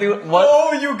and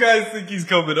Oh, you guys think he's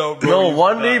coming out, bro? No, He's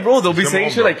one not. day, bro, they'll be He's saying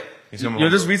coming shit home, like, bro. He's coming you'll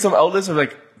home, just bro. read some outlets of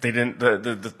like, they didn't,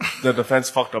 the defense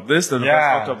fucked up this, the defense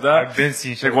Yeah, fucked up that. I've been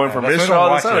seeing shit They're going like for that. That's mission why I all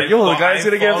don't the time. watch Like, it. yo, the guy's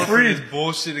gonna get falling for free. this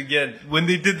bullshit again. When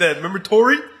they did that, remember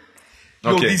Tory?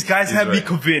 Yo, Okay, these guys he's had me right.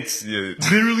 convinced. Yeah.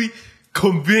 Literally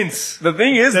convinced The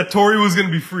thing is, that Tory was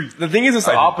gonna be free. it's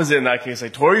the opposite in that case.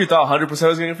 Like, Tory, you thought 100% was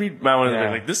gonna get free. Man, wanted to Yeah.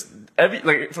 be like, this,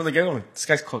 like, from the get-go, like, this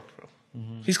guy's cooked, bro.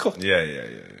 He's cooked. Yeah.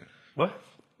 What?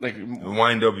 Like,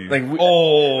 YNW. like,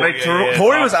 Oh,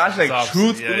 Tory was actually, like,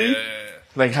 truthfully, Yeah.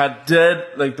 like, had dead,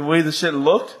 like, the way the shit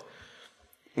looked,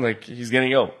 like, he's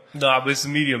getting out. Nah, but it's the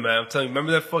media, man. I'm telling you.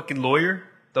 Remember that fucking lawyer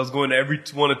that was going to every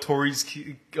one of Tory's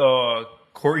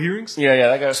court hearings? Yeah,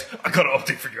 that guy. I got an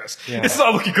update for you guys. It's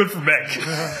not looking good for Meg.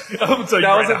 I'm gonna tell you That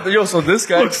right was now. it. Yo, so this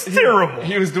guy Looks terrible.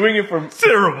 He was doing it for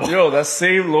Terrible. Yo, that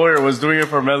same lawyer was doing it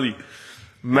for Melly.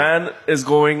 Man is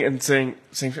going and saying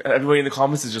everybody in the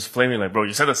comments is just flaming like, bro,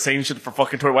 you said the same shit for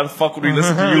fucking Tory. Why the fuck would we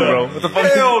listen to you, bro? What the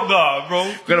fuck? Hell nah, bro.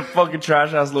 You got a fucking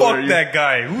trash ass lawyer. Fuck that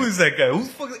guy. Who is that guy? Who's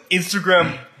the fucking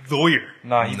Instagram lawyer?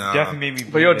 Nah, he Nah. definitely made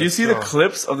me. But yo, believe do you it, see the so.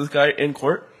 clips of this guy in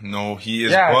court? No, he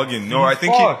is Yeah, bugging. No, he's I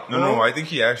think fucked, no, bro. I think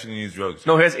he actually needs drugs.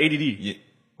 No, he has ADD. Yeah,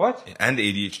 What? and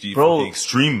ADHD. Bro. Fucking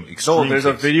extreme. No, there's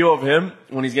a case. video of him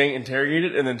when he's getting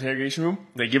interrogated in the interrogation room.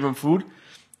 They give him food.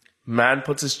 Man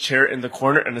puts his chair in the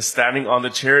corner and is standing on the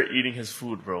chair eating his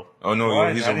food, bro. Oh no,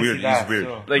 What? he's I a didn't weird. see that, He's weird.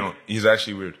 so. Like- No, he's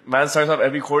actually weird. Man starts off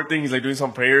every court thing. He's like doing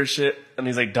some prayer shit, and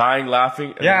he's like dying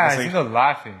laughing. And Yeah, it's I like, see the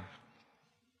laughing.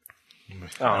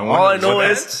 all wonder I know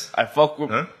what is I fuck with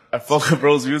Huh?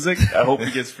 bro's music. I hope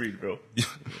he gets freed, bro.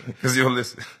 Because yo,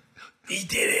 listen. He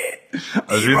did it.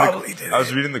 I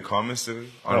was reading the comments today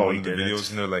on No, one he of the didn't. videos,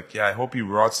 and they're like, "Yeah, I hope he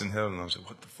rots in hell." And I was like,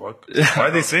 "What the fuck? Why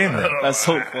are they saying that?" That's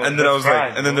so funny. And then I was right,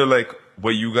 like, and then they're like,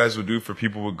 "What you guys would do for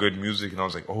people with good music?" And I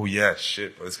was like, "Oh yeah,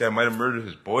 shit, but this guy might have murdered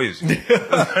his boys."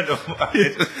 I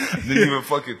didn't even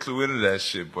fucking clue into that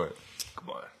shit, but come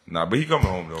on, nah. But he coming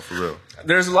home though, for real.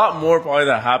 There's a lot more probably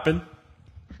that happened,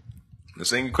 The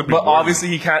saying could be, but Borderline. obviously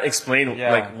he can't explain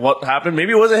Yeah. like what happened.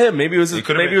 Maybe it wasn't him. Maybe it was his, It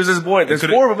could've maybe been- it was his boy. There's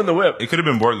could've- four of them in the whip, it could have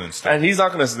been Borderland still. and he's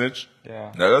not gonna snitch.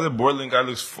 Yeah. That other Borderland guy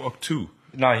looks fucked too.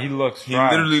 Nah, he looks. He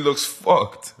fried. literally looks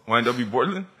fucked. YNW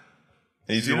Borderland.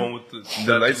 And you see The him? one with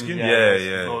The light skin? Yeah.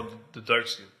 Yeah. No, the dark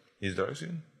skin. He's dark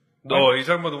skin? No, you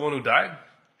talking about the one who died?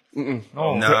 No.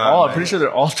 I'm man. pretty sure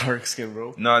they're all dark skinned,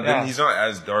 bro. Nah, then Yeah. he's not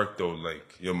as dark though.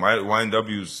 Like, yo, my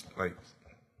YNW's like,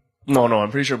 No, I'm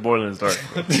pretty sure Borland's dark.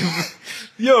 Bro.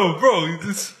 Yo, bro,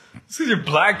 this is you're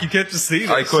black. You can't just say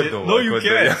that. I could, shit. though. No, I you could,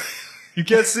 can't. though, yeah. You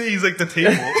can't say he's like the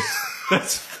table.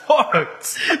 That's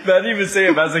fucked. Not even say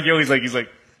it. Man's like, yo, he's like that.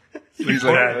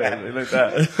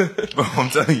 bro, I'm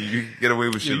telling you, you can get away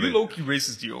with Yo, shit you like low key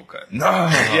racist to your own kind. nah,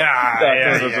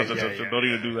 Don't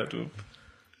even do that to him.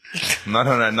 not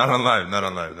on live, not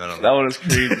on live. That one is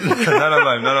crazy. not on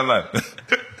live, not on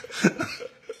live.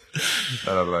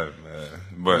 Not on live, man.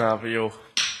 But, Nah, but yo,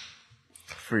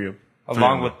 for you.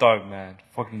 Along with Thug, man.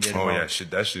 Fucking get him oh out. yeah, shit,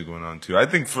 that shit's going on too. I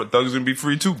think Thug's gonna be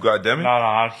free too, god damn it.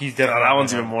 No, he's definitely. That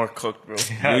one's even more cooked, bro.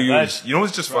 You know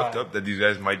what's just fucked up? That these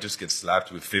guys might just get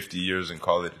slapped with 50 years and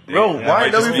call it a day. Bro, It why might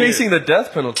are just we be- facing the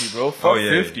death penalty, bro? Fuck Oh,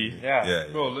 yeah, 50. Yeah. Yeah,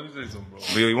 Bro, let me tell you something, bro. But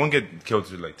he won't get killed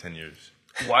for like 10 years.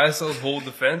 YSL's whole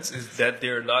defense is that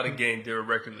they're not a gang, they're a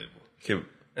record label. Okay,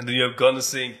 And then you have Gunna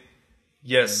saying,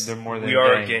 yes, They're more than we a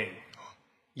are gang. a gang.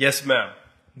 Yes, ma'am.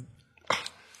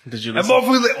 Did you That listen?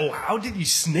 motherfucker like, oh, how did he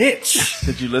snitch?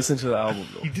 Did you listen to the album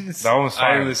though? He didn't. That one's I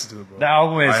fire. didn't listen to it, bro. The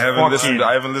album is I haven't fucking listened.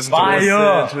 I haven't listened to fire. one.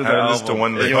 Yo, To the I haven't listened to album.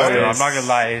 one. Like, yo, I'm not gonna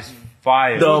lie, it's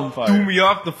fire. Dumb Threw fire. me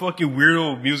off the fucking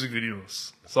weirdo music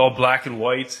videos. It's all black and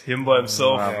white. Him by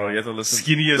himself. Nah, bro, you have to listen.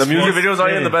 Skinny as The music fuck. videos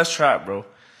aren't even Yeah. the best track, bro.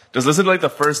 Just listen to like the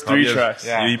first three Probably has- tracks.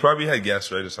 Yeah. He probably had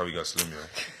gastritis. How he got slim, yo.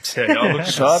 Yeah, y'all look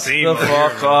Shut insane the out here,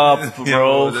 fuck man. up,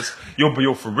 bro. But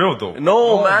yo, for real though.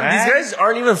 No, man, man. these guys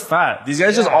aren't even fat. These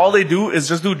guys just all they do is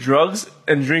just do drugs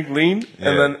and drink lean,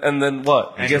 Yeah. and then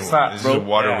what? You get fat, This bro. is a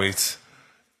water Yeah. weight.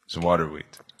 It's a water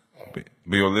weight. But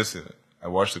yo, listen. I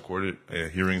watched the court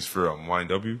hearings for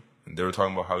YNW, and they were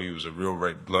talking about how he was a real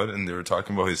right blood, and they were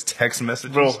talking about his text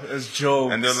messages. Bro, it's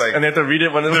jokes. And they're like- and they have to read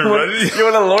it when They're ready?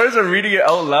 when the lawyers are reading it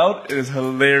out loud. It is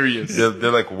hilarious.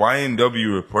 They're like,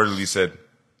 YNW reportedly said,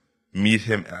 meet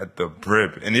him at the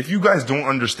Brib. And if you guys don't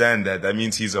understand that, that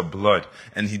means he's a blood,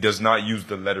 and he does not use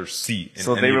the letter C. In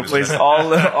So any they of his replace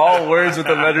letters. all words with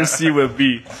the letter C with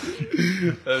B.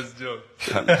 That's a joke.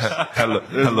 hella,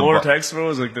 There's hella more bu- text, bro.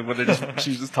 It's like when they just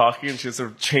she's just talking and she has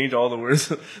to change all the words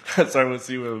that start with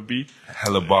C with a B.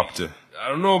 hella bopta. I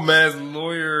don't know, man. The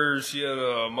lawyer, she had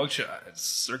a mugshot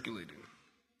circulating.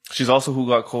 She's also who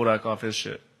got Kodak off his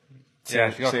shit.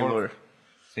 Yeah, she got Same Kodak. lawyer.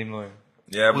 Same lawyer.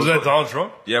 Yeah, Was but that Donald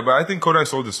Trump? yeah, but I think Kodak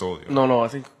sold his soul. Yo. No, I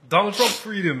think Donald Trump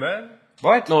freed him, man.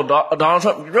 What? no. Donald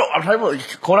Trump. Bro, I'm talking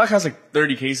about Kodak has like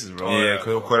 30 cases, bro. Yeah,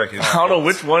 Kodak is. I don't know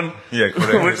which one. Yeah,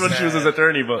 Kodak which is- one she was his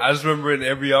attorney, but I just remember in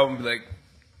every album, be like,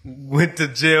 went to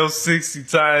jail 60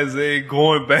 times, they ain't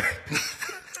going back.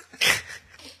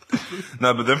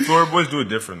 Nah, but them Florida boys do it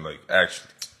different. Like, actually,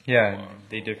 Yeah,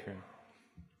 they different.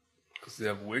 Because they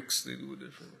have wicks, they do it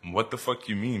different. what the fuck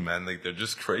you mean, man? Like, they're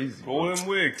just crazy. Go them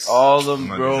wicks. all of them,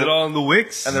 Man, bro. Is it all in the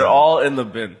wicks? And they're all in the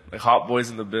bin, like hot boys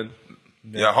in the bin.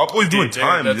 Yeah, Hot Boys doing Yeah,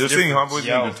 time. that's They're saying different. Hot Boys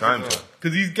Yeah, doing good time. Though.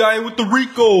 Because he's guy with the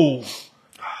Rico.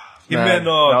 He Man, meant that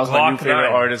was my new Glock favorite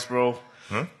 9. artist, bro.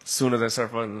 Huh? As soon as I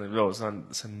start finding, like, yo,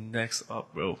 it's next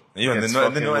up, bro. Yeah, and Gets then,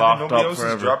 fucking and then locked nobody up else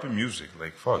forever. is dropping music.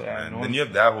 Like, fuck, Yeah, man. no Then you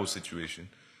have that whole situation.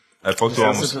 I fucked with listen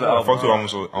almost. to the I album. fucked with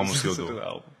almost Listen killed to the though.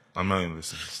 album. I'm not even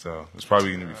listening. Still, it's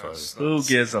probably gonna be fire. Who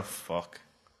gives a fuck?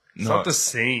 It's No, not the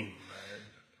same.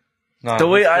 Nah, The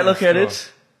way it's I good look at stuff.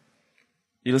 it,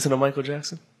 you listen to Michael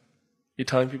Jackson. You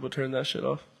telling people to turn that shit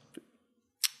off?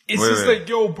 It's Wait, just wait. like,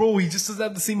 yo, bro, he just doesn't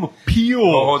have the same appeal.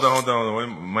 Oh, hold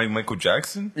on. Wait, Michael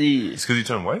Jackson? Yeah. It's because he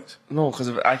turned white? No, because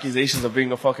of accusations of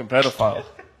being a fucking pedophile.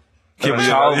 Yeah, a but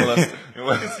child yeah,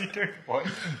 molester.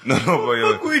 no, but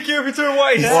yo, We care if you turn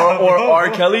white. Or R.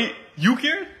 Kelly, You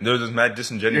care? there's this mad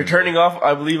disingenuous. you're turning off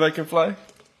I Believe I Can Fly?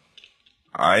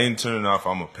 I ain't turning off.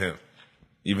 I'm a pimp,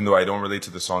 even though I don't relate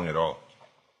to the song at all.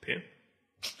 Pimp.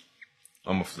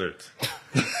 I'm a flirt.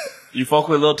 You fuck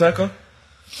with Lil Tecca?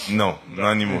 No,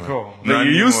 not anymore. Cool. But Not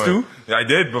you used anymore. Yeah, I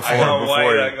did before. I got white,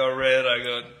 I Before, got red, I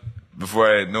got... before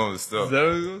I had known the Is stuff. that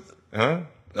what it was? Huh?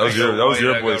 That was I your. got That was white,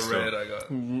 your I boy got stuff. red, I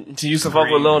got... She used to fuck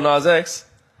with Lil Nas X.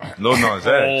 Lil Nas X.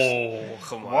 Oh,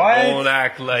 come on. What? Don't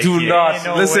act like Do it. not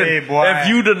no listen. way, boy. If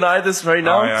you deny this right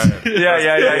now, Oh, yeah. yeah,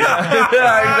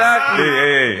 exactly.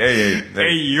 Hey,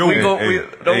 Hey, yo. We go. We,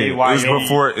 don't Hey, be it wild. was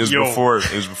before. It was Yo. before.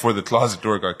 It was before the closet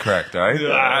door got cracked. All right.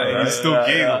 Ah, he's still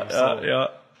gay, though. So. Yeah.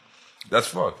 That's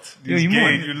fucked. He's you gay,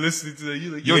 want- and you're listening to that.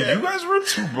 You're like, Yo, yeah. you guys were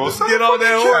too, bro. Stop Get on fucking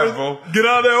that chat, horse, bro. Get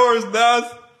on that horse,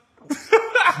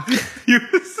 Nas.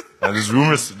 Now, there's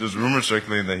rumors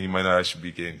circulating that he might not actually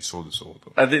be gay and he sold his soul,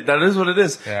 though. I think that is what it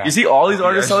is. Yeah. You see all these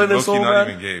artists He selling their actually soul, low-key not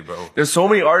man. even gay, bro. There's so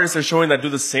many artists they're showing that do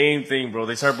the same thing, bro.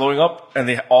 They start blowing up and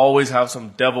they always have some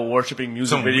devil worshipping music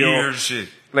Some video. weird shit.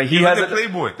 Like he Even has the it.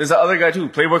 Playboy. There's the other guy too.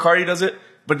 Playboy Cardi does it,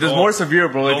 but there's Don't- more severe,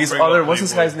 bro. Like don't these bring up other. What's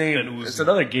this Playboy guy's name? and Uzi. It's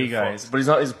another gay You're guy, fucked. but he's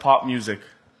not. He's pop music.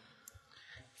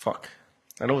 Fuck,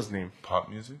 I know his name. Pop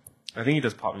music? I think he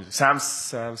does pop music. Sam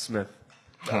Smith.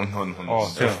 No.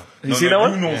 Oh, yeah. You see that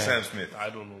one? You know Sam Smith. I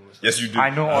don't know. Yes, you do.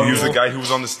 I know He was all the guy who was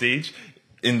on the stage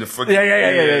in the fucking.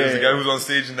 Yeah. He was the guy who was on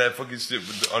stage in that fucking shit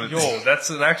with the, on the Yo,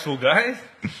 that's an actual guy?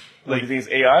 Like you think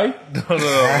it's AI? No. What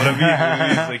I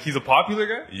mean is, like, he's a popular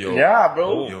guy? Yo, Yeah,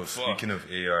 bro. Yo, speaking of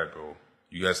AI, bro,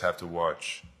 you guys have to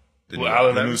watch the, Well,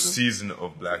 Alan new Iverson? season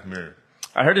of Black Mirror.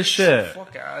 I heard it's shit.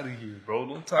 Fuck out of here, bro.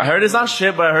 Don't talk I heard it's not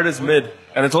shit, but I heard it's mid,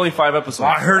 and it's only 5 episodes.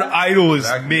 I heard Idol is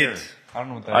Black mid. Mirror. I don't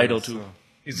know what that Idol is, too. so.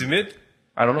 Is it mid?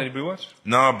 I don't know. Anybody watch?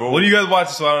 Nah, bro. What do you guys watch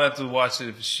so I don't have to watch it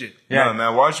if it's shit? Nah,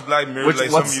 man, watch Black Mirror. Which,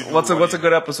 like what's some of you what's do. a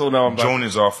good episode now? I'm back. Joan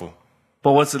is awful.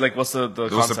 But what's it like? What's the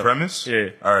What's concept? the premise? Yeah.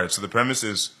 All right. So the premise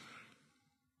is,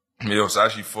 yo, it's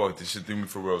actually fucked. This shit threw me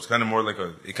for real. It's kind of more like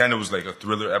it kind of was like a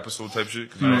thriller episode type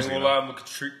shit. 'Cause you I'm know, not it's gonna like- lie, I'm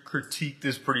gonna critique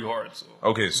this pretty hard. So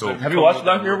Okay, so Have you watched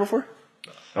Black Mirror before?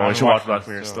 Oh, you should watch watched Black it,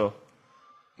 Mirror so. still.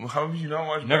 How have you not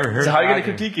watched? Never Black heard. So how are you gonna Black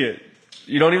Mirror. critique it?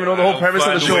 You don't even know the whole premise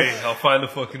of the show. I'll find the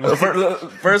fucking way.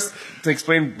 First, to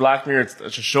explain Black Mirror, it's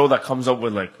a show that comes up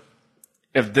with like,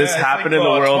 if this Yeah, it's happened like, in the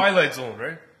world, Twilight Zone,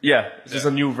 right? yeah, it's just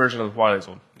a new version of the Twilight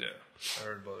Zone. Yeah, I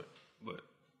heard about it. But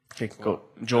Okay, go.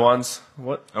 Joanne's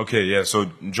what? Okay, yeah. So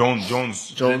Jones,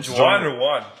 Jones. Juan or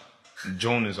Juan?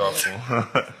 Joan is awful.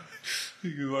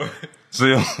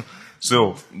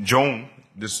 So Joan,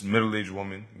 this middle-aged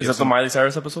woman. Is that the Miley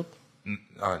Cyrus episode?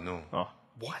 No. Oh,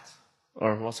 What?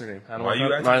 or what's her name? Why you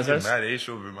Miley acting Cyrus. mad H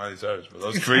over Miley Cyrus, bro? That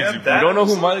was crazy, Yeah, bro. that- You don't know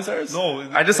who Miley Cyrus? is? No,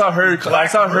 I just saw her. I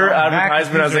saw her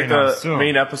advertisement as like the So-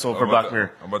 main episode for Black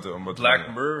Mirror. I'm about to Black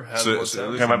find it. Mirror has So, one so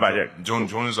sound. listen, Okay, my bad, yeah.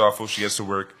 Joan is awful. She gets to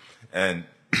work, and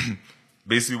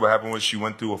basically what happened was she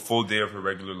went through a full day of her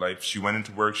regular life. She went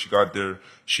into work. She got there.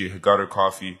 She got her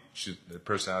coffee. The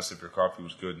person asked if her coffee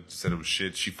was good. She said it was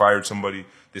shit. She fired somebody.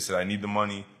 They said, "I need the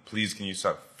money. Please, can you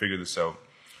figure this out?"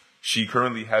 She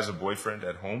currently has a boyfriend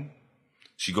at home.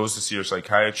 She goes to see her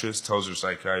psychiatrist, tells her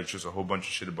psychiatrist a whole bunch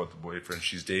of shit about the boyfriend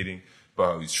she's dating,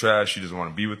 about how he's trash, she doesn't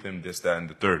want to be with him, this, that, and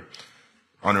the third.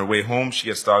 On her way home, she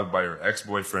gets stalked by her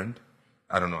ex-boyfriend.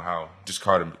 I don't know how. Just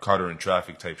caught her in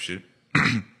traffic type shit.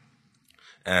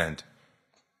 And,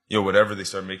 whatever, they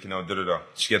start making out, da-da-da.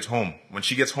 She gets home. When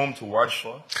she gets home to watch...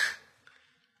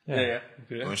 Yeah.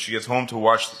 When she gets home to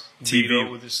watch Beat up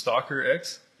TV, with his stalker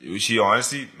ex. she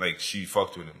honestly, she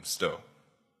fucked with him still.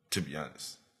 To be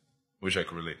honest. Wish I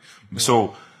could relate.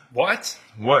 So, What?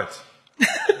 what?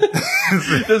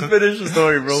 Just finish the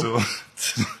story, bro.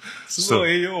 So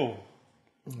hey, yo,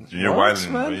 you're What,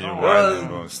 wilding, man? bro. You're wilding,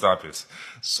 bro. Stop it.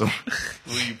 So,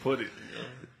 where you put it?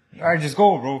 All right, just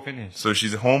go, bro. Finish. so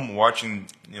she's at home watching.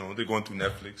 They're going through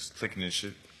Netflix, clicking and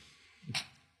shit.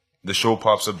 The show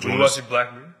pops up. You Jonas. watching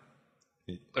Black Mirror?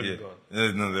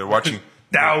 Yeah. No, they're watching.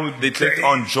 That would be They clicked crazy.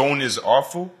 on Joan is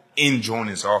awful. In Joan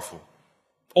is awful.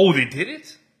 Oh, they did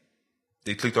it?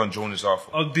 They clicked on Joan is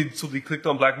awful. So they clicked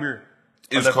on Black Mirror.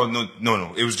 It was called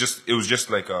no. It was just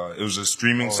like it was a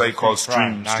streaming site it's called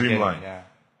Prime, not getting it, Streamline. Yeah.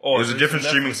 Oh, It was a it's different Netflix.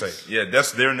 streaming site. Yeah,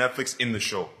 that's their Netflix in the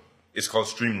show. It's called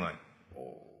Streamline.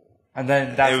 And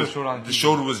then that's It what was, showed on the TV.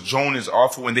 show was Joan is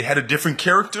awful, and they had a different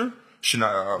character. She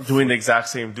not Doing the exact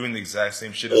same. doing the exact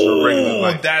same shit as her regular Oh,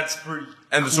 life. that's pretty.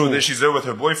 And so then she's there with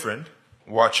her boyfriend,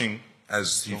 watching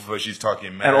as she's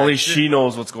talking mad. And only shit. she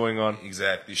knows what's going on.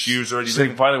 Exactly. She was already She's like,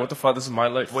 living, finally, what the fuck? This is my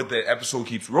life. but the episode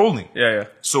keeps rolling. Yeah.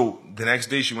 So the next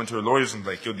day she went to her lawyers and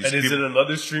like, yo, these And is people. it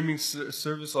another streaming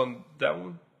service on that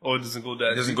one? Or it doesn't go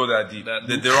that? It doesn't go that deep. That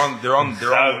They're on.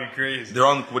 That would be crazy. They're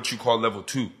on what you call level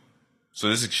 2. So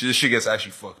this shit gets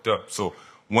actually fucked up. So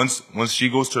once she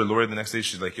goes to her lawyer the next day,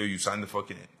 she's like, yo, you signed the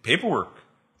fucking paperwork.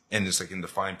 And it's like in the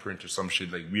fine print or some shit.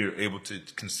 Like, we are able to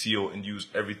conceal and use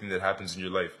everything that happens in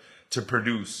your life to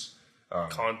produce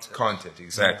content.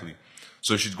 Exactly.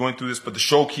 So she's going through this, but the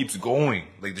show keeps going.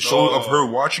 Like, the show of her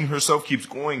watching herself keeps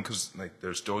going because, like,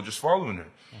 they're still just following her.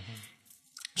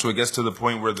 So it gets to the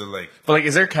point where they're like, But like,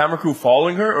 is there a camera crew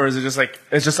following her, or is it just like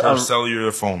it's just her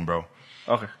cellular phone, bro.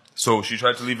 okay? So she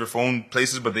tried to leave her phone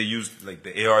places, but they used like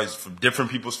the AIs from different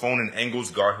people's phone and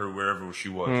angles got her wherever she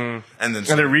was. And then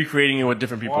And they're recreating it with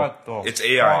different people. What the it's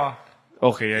AI. fuck?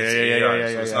 Okay, yeah.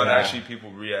 So it's not actually people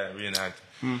reenact.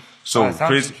 So Oh, that sounds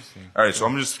crazy. interesting. All right, so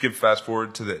I'm gonna just skip fast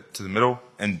forward to the middle.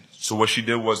 And so what she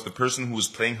did was the person who was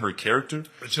playing her character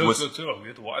Chill. was We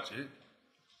have to watch it.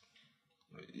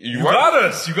 you got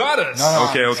us. You got us. No, no.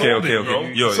 Okay. Sold it, bro. Yo,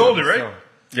 You sold it, right?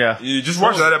 Yeah. You just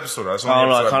watch that episode. That's the I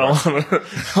only don't know. I episode kind I've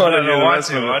watched. of want to do the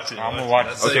rest of it. Watch it. I'm gonna watch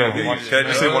That's it. Okay, it. okay. Can I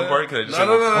just say one part? Can I just say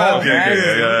No, one no, no, part? no. Okay,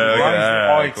 man.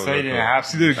 yeah. All Cool, excited cool. and happy.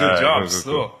 She did a good All right, job. cool.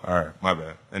 Still. All right, my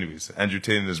bad. Anyways, Andrew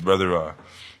Tate and his brother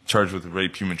charged with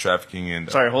rape, human trafficking, and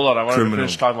Sorry, hold on. I wanted Criminal. to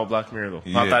finish talking about Black Mirror though,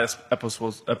 not Yeah. that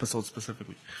episode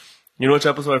specifically. You know which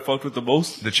episode I fucked with the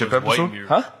most? the chip White episode. Mirror.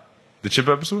 Huh? The chip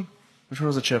episode Which one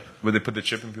was the chip? where they put the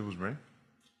chip in people's brain.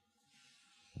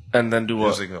 And then do It what?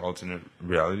 was like an alternate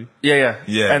reality. Yeah.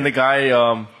 Yeah. And the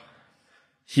guy,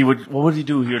 he would. What would he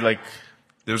do? He would like.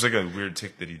 There was like a weird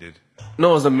tick that he did.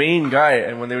 No, it was the main guy,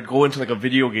 and when they would go into like a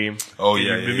video game, Oh You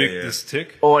yeah, mimic yeah. this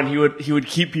tick. oh, and he would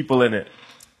keep people in it,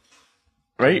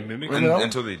 right? Mimic? Remember that one?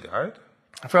 Until they died.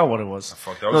 I forgot what it was.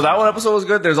 fuck, that No, was that one amazing. episode was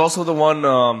good. There's also the one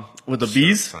with the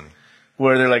bees, Funny.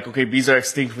 where they're like, okay, bees are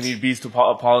extinct. We need bees to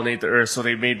pollinate the earth, so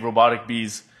they made robotic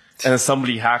bees, and then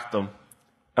somebody hacked them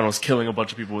and was killing a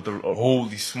bunch of people with the.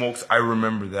 Holy smokes! I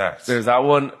remember that. There's that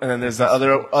one, and then there's that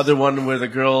other one where the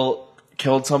girl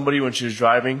killed somebody when she was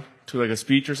driving to like a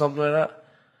speech or something like that.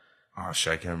 Oh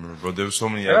shit, I can't remember, bro. There was so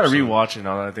many. I gotta episodes. rewatch it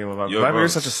now that I think about it. Yo, Black bro. Mirror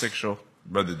is such a sick show.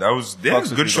 Brother, they Fucks had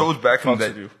with good you, shows bro. back in Fucks that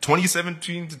with you.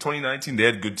 2017 to 2019. They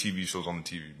had good TV shows on the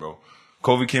TV, bro.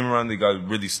 COVID came around, they got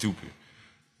really stupid.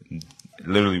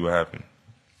 Literally what happened.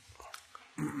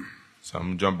 So I'm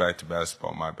gonna jump back to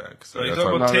basketball. My bad. So you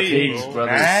talking about Tate, bro.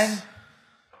 Man,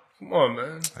 Come on,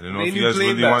 man. I didn't know if you guys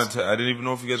really wanted to. I didn't even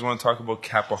know if you guys want to talk about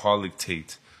Capaholic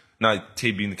Tate. Not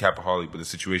Tate being the Capaholic, but the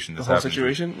situation that's The whole happening.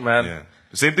 situation, man. Yeah.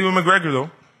 The same thing with McGregor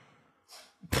though.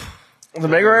 The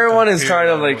McGregor one is kind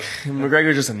of like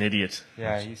McGregor's just an idiot.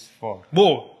 yeah, he's fucked.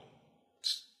 Whoa.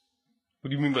 What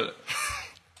do you mean by that?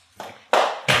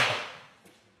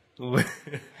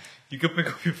 You can pick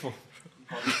up your phone.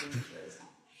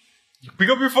 You pick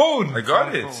up your phone. I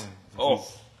got it. Oh.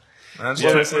 Hands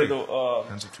What are I too say quick. though,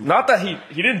 Hands are too not that he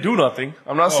didn't do nothing.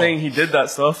 I'm not saying he did that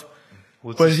stuff,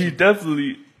 but he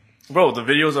definitely, bro. The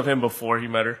videos of him before he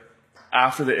met her,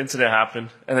 after the incident happened,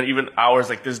 and then even hours,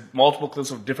 like there's multiple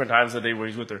clips of different times of the day where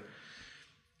he's with her.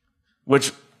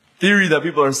 Which theory that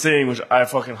people are saying, which I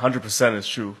fucking 100% is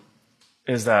true,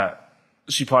 is that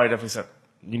she probably definitely said,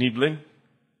 "You need bling?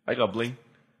 I got bling.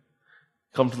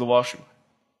 Come to the washroom."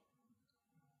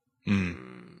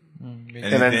 And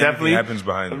then definitely happens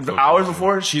behind the hours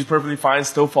before, she's perfectly fine,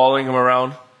 still following him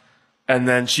around. And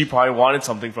then she probably wanted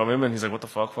something from him, and he's like, "What the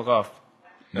fuck? Fuck off."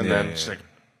 And Yeah, then yeah, she's yeah. like,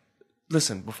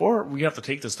 "Listen, before we have to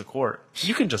take this to court,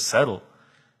 you can just settle.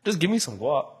 Just give me some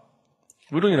guap.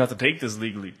 We don't even have to take this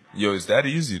legally." Yo, it's that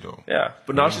easy though. Yeah,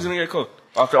 but now she's gonna get cooked.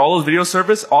 After all those videos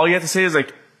surface, all you have to say is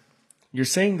like, "You're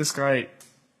saying this guy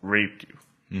raped you."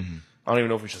 I don't even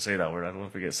know if we should say that word. I don't know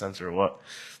if we get censored or what.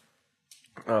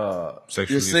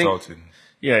 Sexually You're saying- assaulted.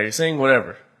 Yeah, you're saying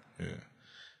whatever. Yeah.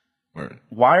 Word.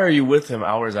 Why are you with him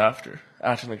hours after,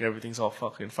 acting like everything's all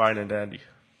fucking fine and dandy?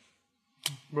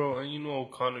 Bro, and you know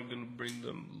Connor gonna bring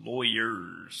them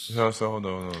lawyers. So hold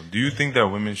on. Do you think that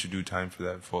women should do time for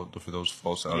that for those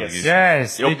false allegations?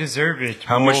 Yes, they Yep. deserve it.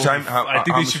 How much time? I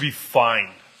think they should be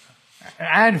fined.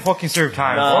 And fucking serve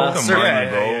time. Nah, Fuck the sir, money, yeah,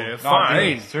 bro. yeah, No, fine.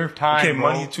 they serve time. Okay, bro.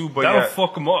 money too, but That'll yeah.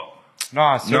 fuck them up.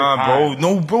 Nah, serve Nah, time. bro.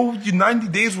 No, bro. You 90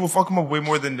 days will fuck him up way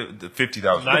more than the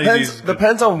 50,000. 90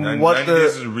 Depends on 90 what days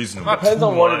is the reasonable. depends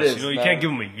on what it is. You know, you man. can't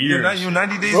give them a You're year. not,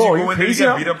 90 days, Bro, you are go you in there, you crazy?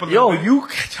 get beat up a little Yo, bit. you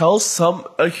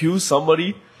accuse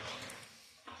somebody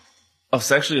of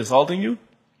sexually assaulting you.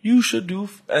 You should do,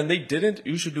 and they didn't.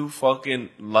 You should do fucking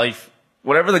life.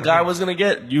 Whatever the guy was gonna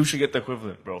get, you should get the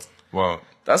equivalent, bro. Well,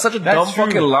 That's such a That's dumb true.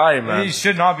 fucking lie, man. It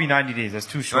should not be 90 days. That's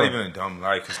too it's short. not even a dumb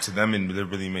lie, because to them it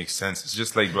really makes sense. It's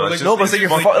just like, bro, it's like, just, No, but it's like, you're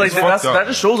fucked- like it's fucked up, that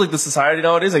just shows like the society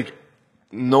nowadays. Like,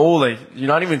 no, like you're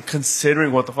not even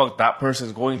considering what the fuck that person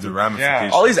is going the through.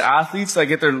 ramifications. All these athletes that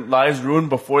get their lives ruined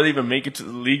before they even make it to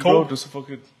the league, bro, Kobe. just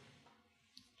fucking.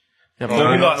 Yeah, Kobe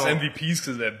but, lost MVPs because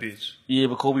of that bitch. yeah,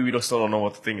 but Kobe, we still don't know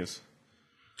what the thing is.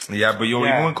 Yeah, but yo,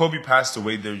 Yeah. even when Kobe passed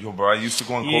away, there, yo, bro, I used to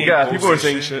go on Kobe. Yeah, posts people were and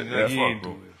saying shit. Yeah, Like, fuck,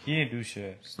 bro. He didn't do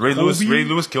shit. Ray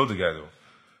Lewis killed the guy though.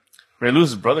 Ray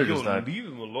Lewis's brother Yo, just died. leave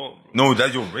him alone, bro.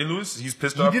 No, Ray Lewis, he's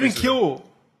pissed off. He didn't kill.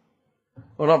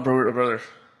 Oh, not brother.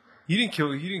 He didn't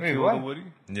kill. He didn't kill what? nobody.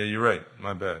 Yeah, you're right.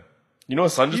 My bad. You know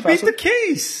his son He just beat passed the away?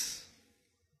 case.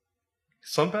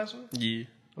 Son passed away. Yeah,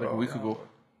 like a week ago.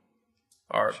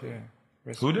 All right. Yeah.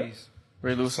 Rest Who in did? peace.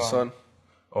 Ray Lewis's son.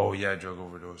 Oh yeah, drug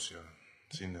overdose. Yeah,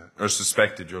 seen that or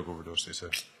suspected drug overdose. They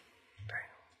said.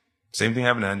 Same thing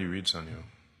happened to Andy Reid's son, yo.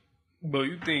 But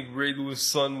you think Ray Lewis'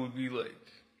 son would be like?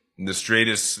 The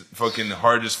straightest, fucking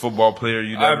hardest football player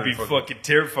you'd ever. I'd be fucking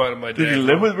terrified of my dad. Did he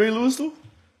live with Ray Lewis though?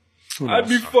 I'd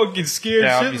be fucking scared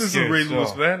Yeah, I'd be shitless scared, of Ray so.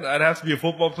 Lewis, man. I'd have to be a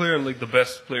football player and like the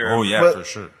best player. Oh ever. yeah, But- for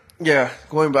sure. Yeah,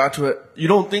 going back to it, you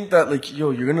don't think that like, yo,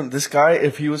 you're gonna this guy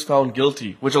if he was found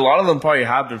guilty, which a lot of them probably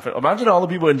have been. Imagine all the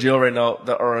people in jail right now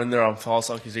that are in there on false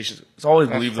accusations. It's always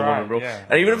believe the right, woman, bro. yeah.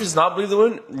 And even if it's not believe the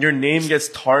woman, your name gets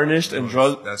tarnished and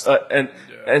drug that's-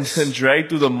 and dragged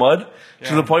through the mud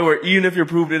to the point where even if you're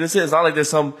proved innocent, it's not like there's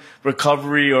some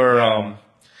recovery or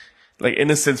like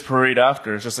innocence parade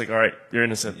after. It's just like, all right, you're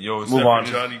innocent. Yo, it's move that on.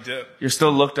 Johnny Depp. You're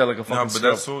still looked at like a fucking. No, but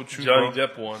scrub. that's so true, Johnny bro.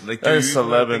 Depp won. Like, That dude, is you gotta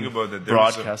 11 think about that. There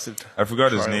was broadcasted. I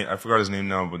forgot his trial. name. I forgot his name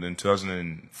now. But in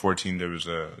 2014, there was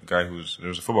a guy there was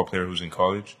a football player who was in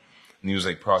college, and he was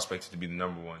like prospected to be the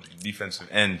number one defensive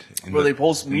end. Bro, they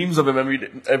post memes of him every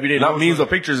day. Not memes,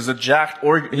 but pictures. It's a jacked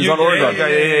Oregon. He's on Oregon.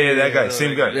 Yeah, that guy,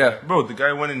 same guy. Yeah. Bro, the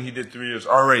guy went and he did 3 years.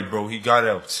 All right, bro, he got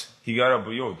out. But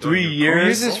yo, 3 you're years.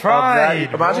 Here's his of pride,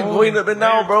 that. Imagine bro. going a bit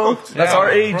now, bro. That's our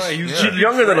age. Right, he was He's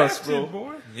younger than us, bro.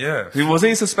 cool. Yeah, He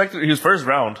wasn't suspected. He was first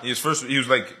round. he was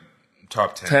like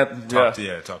top 10. 10, top,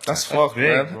 yeah. top 10. That's fucked, big,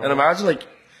 man. bro. And imagine like,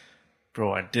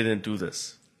 bro, I didn't do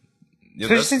this. Yeah,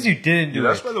 Especially since you didn't do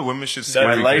that's it. why the women should My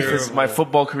stay life clear. is my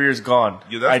football career is gone.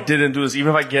 Yeah, that's I what- didn't do this.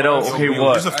 Even if I get out, okay, yo,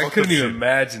 what? here's a I fucked couldn't up even shit.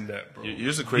 imagine that, bro.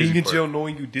 Here's the crazy Being in part. jail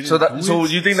knowing you didn't So do that so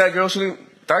it. you think that girl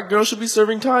shouldn't that girl should be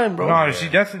serving time, bro. No, she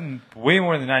definitely way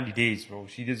more than 90 days, bro.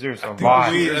 She deserves a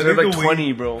lot. They're like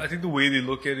 20, bro. I think the way they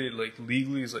look at it, like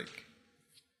legally, is like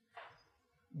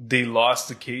they lost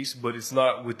the case, but it's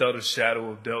not without a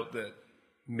shadow of doubt that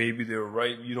maybe they were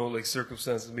right. You know, like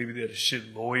circumstances. Maybe they had a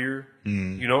shit lawyer.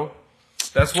 You know,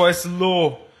 that's why it's a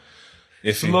little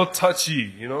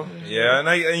touchy. You know. Yeah,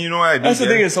 and you know I do That's the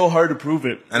get thing. it. It's so hard to prove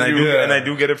it. And I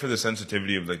do get it for the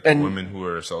sensitivity of like the women who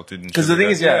are assaulted. Because the thing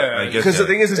is, because the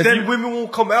thing is, if then you, women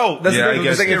won't come out. that's Yeah, the thing. I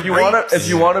guess Like, if you they're want to, if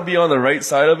you want to be on the right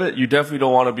side of it, you definitely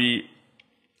don't want to be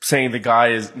saying the guy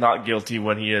is not guilty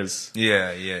when he is.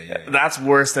 Yeah. That's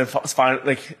worse than fine.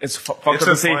 Like it's fucked It's up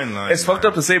a to say. fine line, It's fucked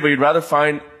man. up to say, but you'd rather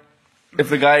find if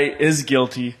the guy is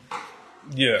guilty.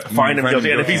 Yeah. Find him find guilty,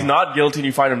 him and if he's not guilty and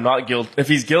you find him not guilty, if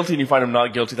he's guilty and you find him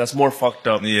not guilty, that's more fucked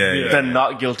up than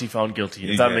not guilty found guilty.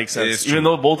 If that Yeah, makes it sense, is even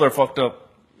true. though both are fucked up.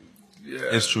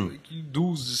 It's true. Like, you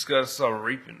dudes just gotta stop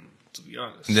raping. To be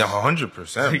honest. Yeah, 100%,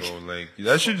 bro. Like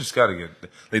that shit just gotta get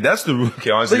like that's the root. Okay,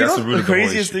 honestly, But you that's know, the root the of the whole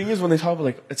craziest issue. thing is when they talk about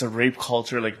like it's a rape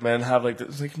culture, like men have like this.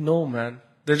 It's like no, man,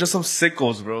 they're just some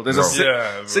sickos, bro. There's Yeah,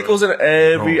 bro. sickos in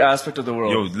every aspect of the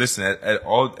world. Yo, listen, at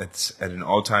an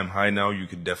all-time high now, you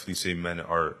could definitely say men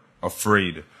are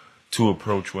afraid to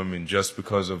approach women just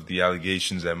because of the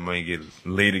allegations that might get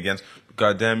laid against.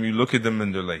 Goddamn, you look at them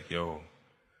and they're like, yo,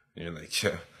 and you're like,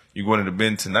 yeah, you going to the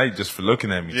bin tonight just for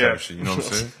looking at me type shit. You know what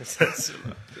I'm saying?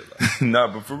 Nah,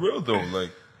 but for real though,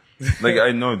 like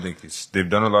I know they've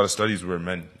done a lot of studies where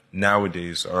men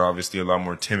nowadays are obviously a lot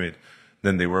more timid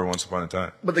than they were once upon a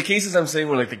time. But the cases I'm saying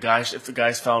where like the guy, if the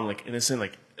guy's found like innocent,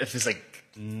 like if it's like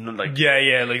like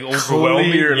Yeah, like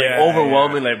overwhelming. clear, like Yeah,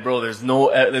 overwhelming, like bro, there's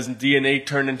DNA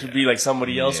turned into be like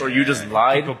somebody else, or you just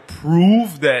lied. To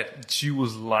prove that she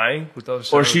was lying without a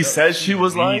shadow Or of she doubt. says she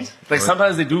was lying. Like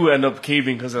sometimes they do end up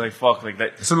caving because they're like, "Fuck!" Like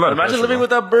that. It's a lot of Imagine pressure, living bro. with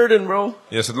that burden, bro.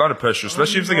 Yeah, it's a lot of pressure,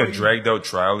 especially if it's like a dragged out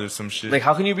trial or some shit. Like,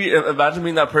 how can you be? Imagine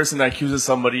being that person that accuses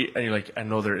somebody, and you're like, "I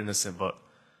know they're innocent," but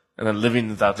and then living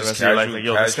with that the Just rest of your life, casual- like,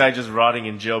 "Yo, this casual. guy just rotting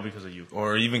in jail because of you."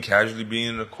 Or even casually being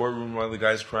in a courtroom while the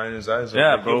guy's crying his eyes out.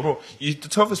 Yeah, Like, yo, bro. the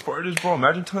toughest part is, bro,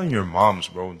 imagine telling your moms,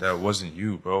 bro, that wasn't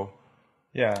you, bro.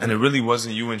 Yeah. And it really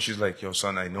wasn't you, and she's like, yo,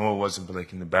 son, I know it wasn't, but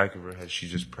like in the back of her head,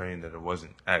 she's just praying that it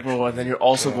wasn't actually. Bro, and then you're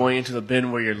also going into the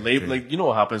bin where you're labeled. Like, you know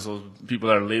what happens? Those people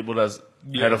that are labeled as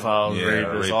pedophiles, Yeah,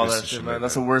 rapists, all rapists that and shit, shit man. like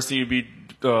That's that. the worst thing you'd be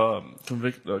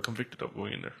convicted of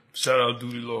going in there. Shout out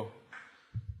Duty Law.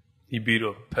 He beat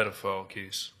a pedophile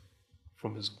case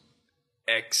from his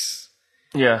ex.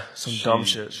 Yeah, some dumb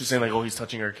shit. She's saying like, "Oh, he's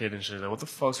touching her kid," and shit. Like, what the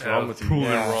fuck's wrong with you? prove it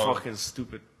Yeah, wrong. fucking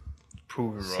stupid.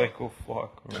 Proven wrong. Psycho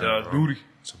fuck. Bro. Shout out Duty.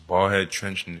 It's a bald head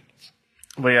trench.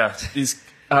 But yeah, these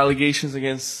allegations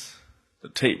against the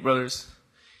Tate brothers.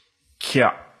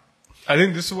 Yeah. I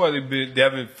think this is why they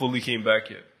haven't fully came back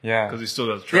yet. Yeah. Because they still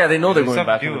got the trial. Yeah, they know they're There's going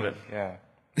back something into to it. it. Yeah.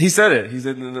 He said it. He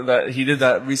said that he did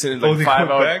that recently, like Oh, they 5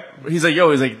 come hours. back? He's like,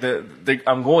 yo, he's like,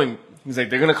 I'm going. He's like,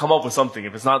 they're gonna come up with something.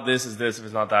 If it's not this, is this. If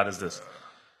it's not that, is this.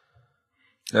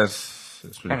 That's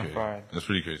pretty Kinda crazy. fried. That's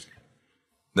pretty crazy.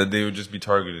 That they would just be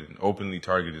targeted, openly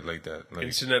targeted like that. Like,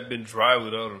 It shouldn't have been dry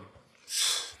without him.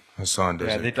 Hassan does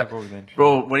Yeah, it. they took over the interview.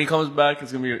 Bro, when he comes back,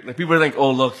 it's gonna be like people are like,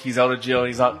 oh look, he's out of jail.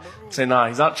 He's not. Say nah,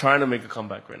 he's not trying to make a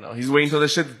comeback right now. He's waiting till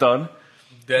this shit's done.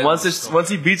 Then- Once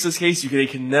he beats this case, they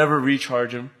can never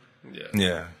recharge him. Yeah.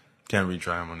 Yeah. Can't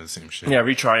retry him on the same shit. Yeah,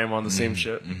 retry him on the same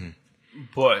shit.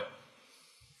 But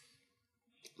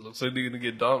looks like they're gonna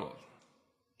get Donald.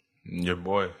 Your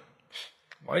boy.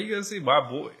 Why you gotta say my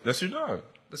boy? That's your dog.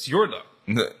 That's your dog.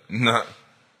 Nah.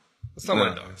 That's not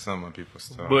my dog. It's not my people's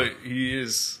dog. But he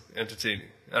is entertaining.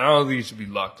 And I don't think he should be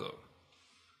locked up.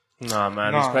 Nah,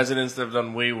 man, Nah. these presidents have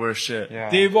done way worse shit. Yeah.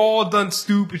 They've all done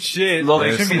stupid shit. Look,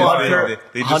 They shouldn't be Hunter,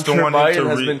 they just Hunter don't want him to Biden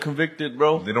has been convicted,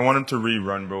 bro. They don't want him to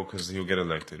rerun, bro, because he'll get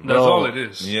elected. That's No. all it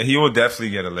is. Yeah, he will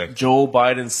definitely get elected. Joe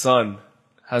Biden's son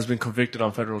has been convicted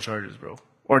on federal charges, bro.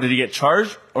 Or did he get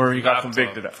charged, or he got Laptop.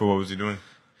 convicted? For what was he doing?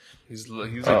 He's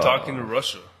like talking to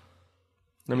Russia.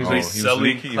 Let me Oh, see. he was selling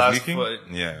leaking? He was leaking?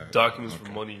 classified Yeah. documents for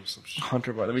money or some shit.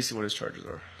 Hunter Biden. Let me see what his charges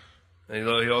are. And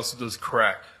he also does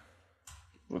crack.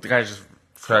 Well, the guy's just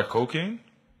Crack cocaine?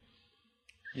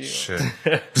 Yeah. Shit.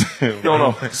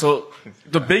 no. So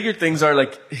the bigger things are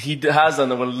like he has done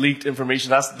the leaked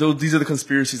information. These are the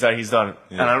conspiracies that he's done,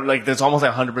 and I'm like, there's almost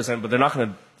like 100%. But they're not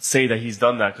gonna say that he's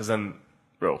done that because then,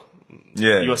 bro,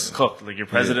 Yeah. U.S. is cooked. Like your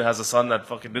president has a son that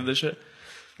fucking did this shit.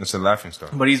 It's a laughing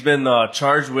stock. But he's been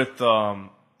charged with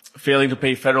failing to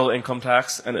pay federal income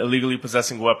tax and illegally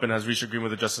possessing a weapon. Has reached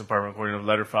agreement with the Justice Department according to a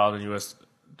letter filed in U.S.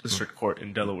 District Court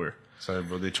in Delaware. Sorry,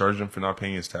 bro. They charged him for not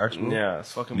paying his tax, bro. Yeah,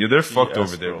 it's fucking. Yeah, they're fucked BS,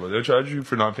 over there, bro. They'll charge you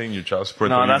for not paying your child support.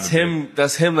 No, They'll that's even him.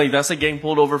 That's him. Like that's like getting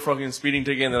pulled over, fucking speeding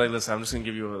ticket, and they're like, "Listen, I'm just gonna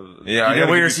give you a. Yeah, I you didn't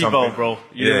gotta wear your give you something. seatbelt, bro.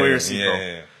 You didn't wear your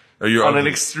seatbelt. Yeah. Or you're On ugly. an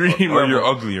extreme or you're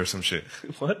level. ugly or some shit.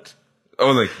 What?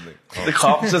 Oh, like oh. The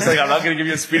cop's just like, I'm not gonna give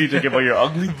you a speeding ticket, but you're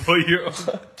ugly. But you're.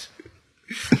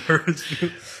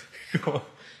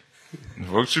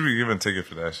 What should we give a ticket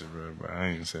for that shit, bro? But I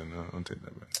ain't saying no. Don't take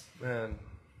that back. Man,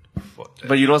 fuck that.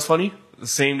 But you know what's funny? The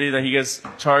same day that he gets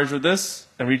charged with this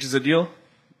and reaches a deal,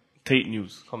 Tate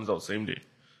News comes out same day.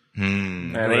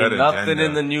 And Look at ain't that nothing agenda.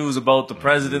 in the news about the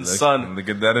president's son Look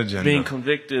at that agenda. being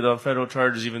convicted on federal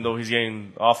charges, even though he's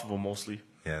getting off of them mostly.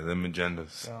 Yeah, them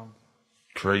agendas.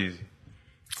 Crazy.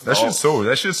 That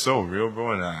shit's so real,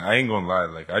 bro. And I ain't gonna lie.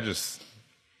 Like, I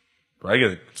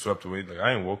get swept away. Like,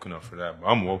 I ain't woke enough for that. But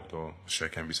I'm woke, though. Shit,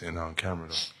 I can't be saying that on camera,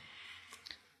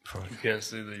 though. You can't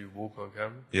say that you woke on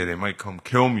camera. Yeah, they might come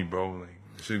kill me, bro. Like,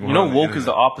 shit going You know, on woke is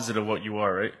the internet. opposite of what you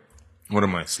are, right? What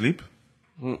am I, sleep?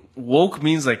 Woke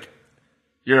means like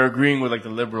you're agreeing with like the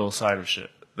liberal side of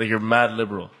shit. Like you're mad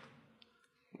liberal.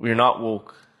 We're not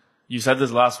woke. You said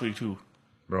this last week too.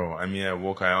 Bro, I mean, at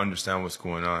woke, I understand what's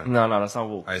going on. No, that's not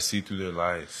woke. I see through their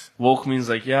lies. Woke means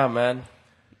like, yeah, man,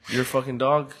 you're a fucking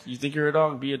dog. You think you're a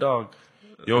dog? Be a dog.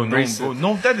 Yo, no, Embrace bro, it.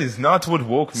 no, that is not what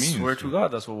woke means. Swear to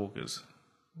God, that's what woke is.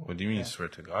 What do you mean, swear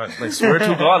to God? Like swear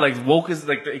to God, like woke is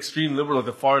like the extreme liberal, like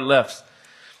the far left.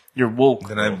 You're woke.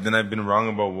 Then I've been wrong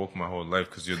about woke my whole life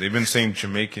because they've been saying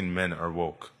Jamaican men are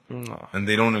woke, and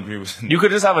they don't agree with. You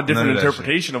could just have a different None of that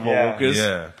interpretation of what Yeah. woke is.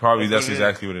 Yeah, probably that's what it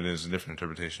exactly what it is. A different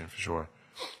interpretation for sure.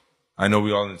 I know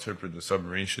we all interpret the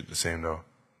submarine shit the same though.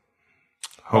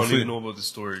 I don't Hopefully, even know about the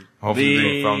story. hopefully they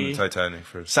The- found the Titanic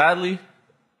first. Sadly,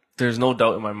 there's no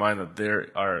doubt in my mind that they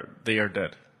are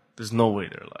dead. There's no way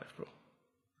they're alive, bro.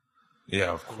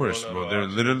 Yeah, of course, know bro. about They're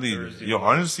literally, Thursday yo,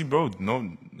 honestly, bro,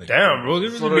 no, like, Damn, bro. They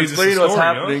really So to made this a explain what's story,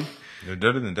 happening they're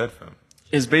deader than dead, fam.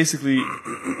 is basically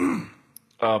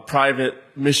a private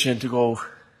mission to go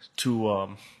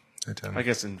to, Titanic. I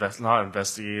guess not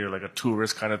investigate or like a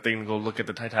tourist kind of thing to go look at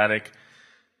the Titanic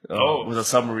Oh. with a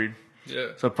submarine. Yeah.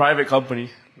 It's a private company.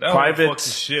 That Private. fucking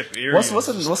ship. What's Ariel is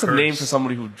what's the cursed. name for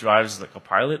somebody who drives like a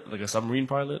pilot, like a submarine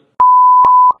pilot?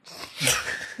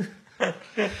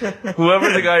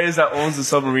 Whoever the guy is that owns the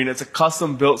submarine, it's a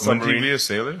custom built Wouldn't he submarine. be a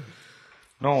sailor?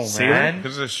 No, Sailor? man.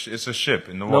 Because it's a ship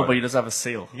in the No, water. but he doesn't have a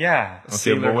sail. Yeah. Okay,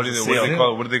 sailor but what has do a they sail.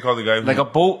 call? What do they call the guy? Who, Like a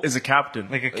boat is a captain.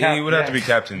 Like a he cap. would have to be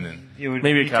captain then. It would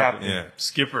Maybe a be captain. Yeah.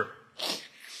 Skipper.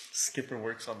 Skipper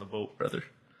works on the boat, brother.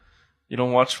 You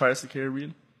don't watch Pirates of the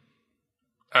Caribbean?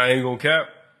 I ain't gonna cap.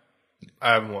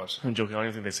 I haven't watched. I'm joking. I don't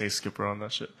even think they say skipper on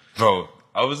that shit. Bro,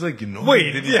 I was like, you know,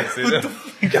 Wait, did yeah, say what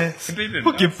that? They did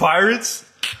not. Fucking pirates.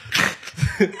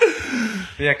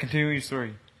 Yeah, continue your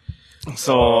story.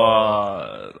 So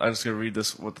I'm just gonna read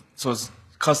this. So it's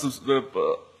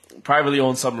the privately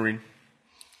owned submarine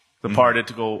departed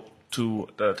to go to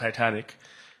the Titanic,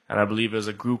 and I believe there's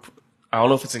a group. I don't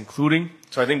know if it's including.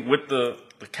 So I think with the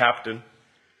captain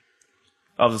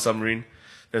of the submarine,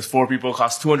 there's 4 people. It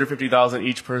costs $250,000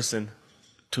 each person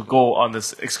to go on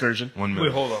this excursion. 1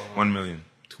 million. Wait, hold on. 1 million.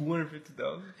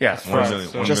 250,000. Yeah, 1 million.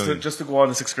 1 just million. to go on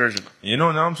this excursion. You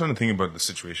know, now I'm starting to think about the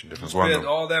situation different. Spend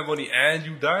all that money and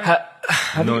you die.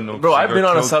 No, Bro, 'cause I've they been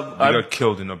got on a killed- sub. They got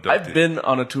killed and abducted. I've been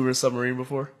on a tourist submarine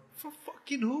before. For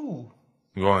fucking who?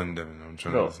 Go on, Devin. I'm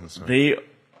trying to Bro, listen to this.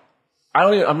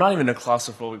 I'm not even a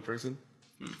claustrophobic person.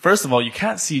 First of all, you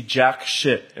can't see jack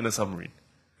shit in a submarine.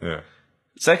 Yeah.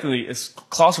 Secondly, it's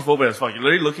claustrophobic as fuck. You're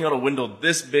literally looking out a window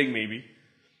this big, maybe,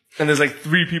 and there's like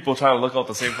 3 people trying to look out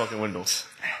the same fucking window.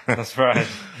 That's right.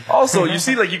 Also, you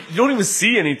see, like, you don't even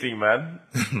see anything, man.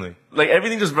 Like, Like,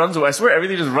 everything just runs away. I swear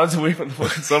everything just runs away from the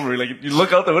fucking submarine. Like, you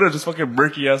look out the window, just fucking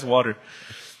murky ass water.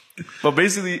 But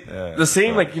basically, the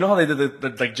same, like, you know how they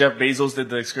did like Jeff Bezos did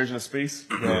the excursion to space?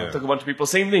 Took a bunch of people.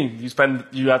 Same thing.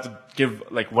 You have to give,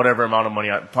 like, whatever amount of money.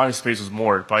 Probably space was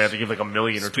more. Probably have to give, like, $1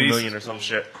 million or $2 million or some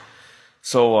shit.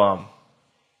 So,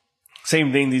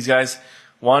 same thing, these guys.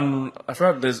 One, I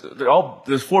forgot,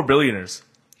 there's 4 billionaires.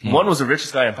 One was the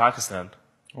richest guy in Pakistan.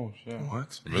 Oh, shit.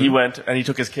 what? He went and he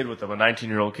took his kid with him, a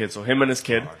 19-year-old kid. So him and his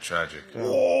kid. Oh, tragic.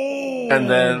 And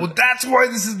then, Well, that's why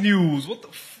this is news. What the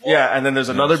fuck? yeah, and then there's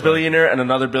another billionaire and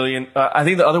another billion. I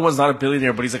think the other one's not a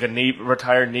billionaire, but he's like a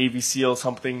retired Navy SEAL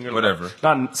something. Whatever.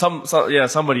 Not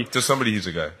somebody. To somebody, he's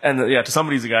a guy. And to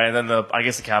somebody's a guy, and then I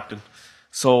guess the captain.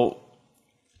 So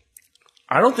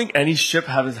I don't think any ship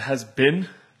has been,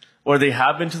 or they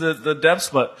have been to the depths,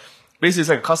 but basically it's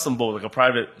like a custom boat, like a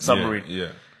private submarine. Yeah.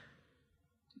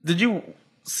 Did you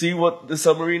see what the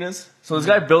submarine is? So this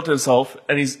guy built it himself,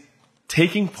 and he's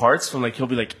taking parts from, like, he'll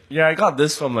be like, yeah, I got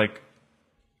this from, like,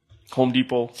 Home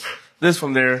Depot. This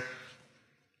from there.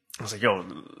 I was like, yo,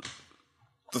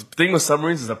 the thing with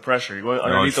submarines is the pressure. You're going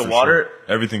underneath the for water.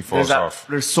 sure. Everything falls off.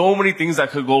 There's so many things that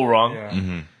could go wrong.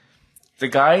 Yeah. The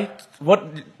guy,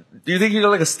 what do you think he got,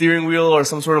 like a steering wheel or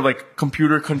some sort of like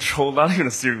computer controlled? Not even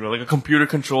a steering wheel, like a computer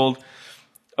controlled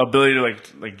ability to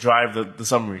like drive the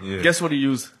submarine. Yeah. Guess what he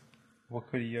used? What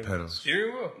could he have? Pedals.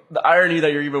 Steering wheel. The irony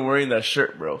that you're even wearing that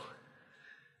shirt, bro.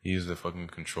 He used the fucking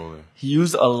controller. He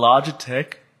used a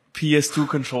Logitech PS2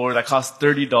 controller that cost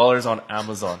 $30 on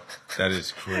Amazon That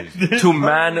is crazy. to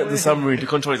man the submarine, to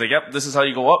control. He's like, yep, this is how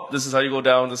you go up, this is how you go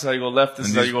down, this is how you go left, this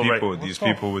And is how you go right. these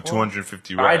people with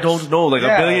 250 I racks. don't know, like a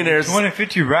billionaire's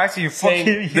 250 racks and you saying,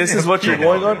 fucking. this is what you're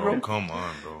going on, bro. Come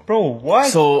on, bro. Bro, what?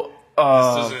 So,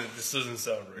 This doesn't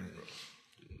sound right, bro.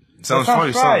 Sounds That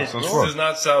funny. sounds right, Sounds This fun. does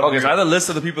not sound okay, right. so I have a list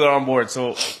of the people that are on board.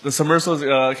 So the submersible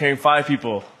is carrying 5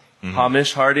 people.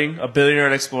 Hamish Harding, a billionaire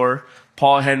and explorer.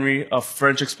 Paul Henry, a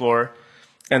French explorer.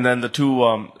 And then the two,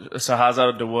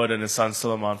 Shahzad Dawood and his son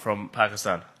Suleiman from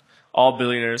Pakistan. All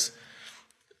billionaires.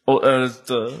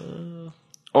 And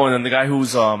then the guy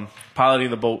who's piloting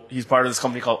the boat, he's part of this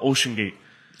company called Ocean Gate,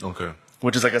 Okay.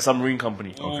 which is like a submarine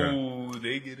company. Okay. Ooh,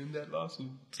 they get in that lawsuit.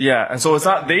 Yeah, and so it's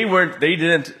not, they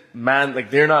didn't man,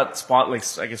 like they're not Yeah.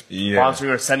 sponsoring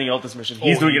or sending out this mission.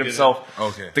 He's Oh, doing he it did himself.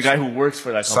 Okay. The guy who works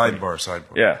for that company. Sidebar.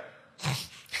 Yeah.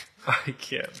 I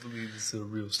can't believe this is a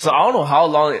real So story. I don't know how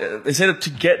long, they said that to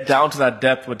get down to that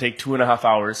depth would take 2.5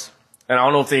 hours. And I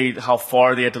don't know how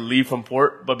far they had to leave from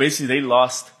port, but basically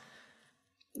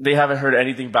they haven't heard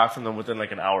anything back from them within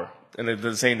like an hour. And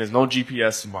they're saying there's no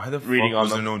GPS Why the fuck reading on was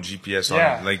there them. no GPS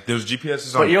Yeah. on it? Like, there's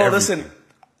GPSs on But yo, everything. listen,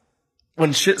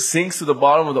 when shit sinks to the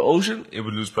bottom of the ocean, It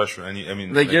would lose pressure.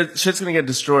 shit's gonna get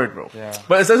destroyed, bro. Yeah.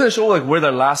 But it doesn't show like where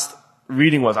the last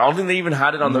reading was. I don't think they even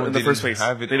had it on in the they first didn't place.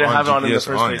 have it They didn't on have it on in the GPS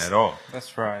first place. at all.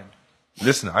 That's right.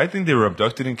 Listen, I think they were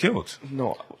abducted and killed.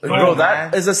 No, bro, man.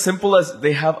 that is as simple as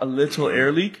they have a little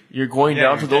air leak. You're going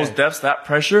down to you're those dead. depths, that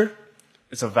pressure,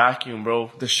 it's a vacuum,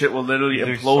 bro. The shit will literally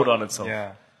implode on itself.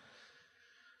 Yeah.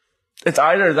 It's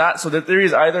either that, so the theory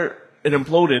is either it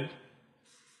imploded,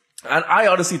 and I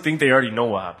honestly think they already know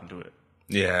what happened to it.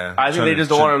 Yeah. I think they just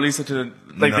don't want to release it to,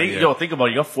 like, Not yet. yo, think about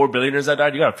it. You got 4 billionaires that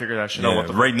died, you gotta figure that shit out. Yeah, What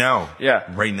the right now. Yeah.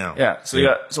 Right now. Yeah.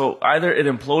 So either it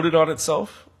imploded on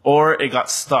itself or it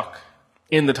got stuck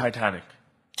in the Titanic.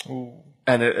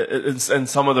 And and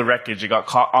some of the wreckage, it got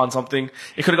caught on something.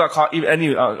 It could have got caught,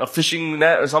 even a fishing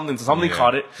net or something. So something Yeah.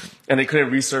 caught it, and it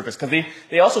couldn't resurface. Because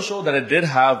they also showed that it did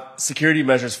have security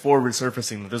measures for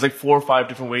resurfacing. There's like 4 or 5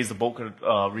 different ways the boat could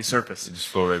resurface. Just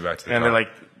flow right back to the And top. they're like,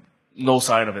 no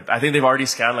sign of it. I think they've already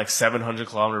scanned like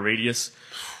 700-kilometer radius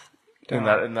in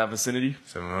that vicinity.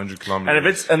 700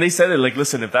 kilometers. And and they said it like,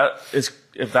 listen, if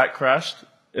that crashed,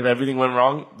 if everything went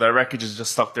wrong, that wreckage is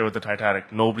just stuck there with the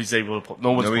Titanic. Nobody's able to,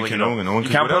 no one's Nobody pulling can it know. out. No one You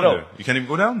can can't go pull down it there. out. You can't even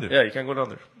go down there. Yeah, you can't go down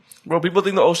there. Bro, people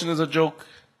think the ocean is a joke.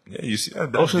 Yeah, you see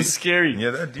that? Ocean's scary. Yeah,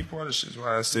 that deep water shit is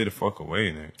why I stay the fuck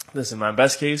away, nigga. Listen, man,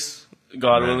 best case,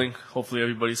 God Man. willing, hopefully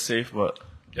everybody's safe, but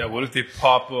Yeah, what if they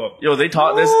pop up? yo, they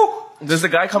taught there's a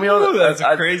guy coming out. Ooh, that's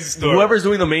a crazy story. Whoever's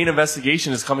doing the main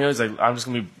investigation is coming out. He's like, I'm just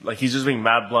gonna be like, he's just being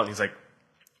mad blunt. He's like,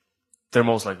 they're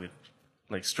most likely,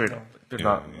 like straight up, they're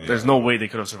not. yeah. There's no way they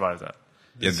could have survived that.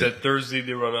 They said Thursday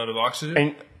they run out of oxygen.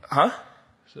 And huh?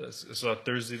 So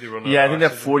Thursday they run out Yeah, I of think they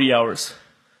have oxygen. 40 hours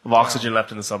of oxygen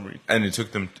left in the submarine. And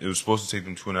it was supposed to take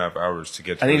them 2.5 hours to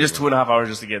get to I think where just they were. 2.5 hours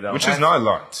just to get down. Which is not a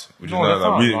lot. Which No, is not a that's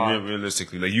lot. not a lot.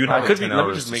 Realistically. Like, you'd I have could be. 10 Let me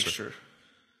hours just to make search. sure.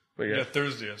 But Yeah, yeah.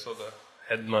 Thursday I saw the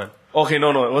headline. Okay,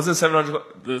 no, it wasn't 700.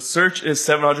 The search is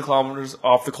 700 kilometers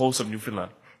off the coast of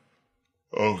Newfoundland.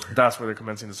 Okay. That's where they're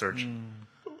commencing the search.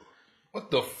 What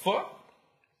the fuck?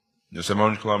 The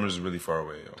 700 kilometers is really far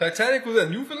away, yo. Titanic was at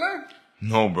Newfoundland?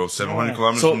 No, bro. 700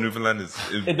 kilometers So, from Newfoundland is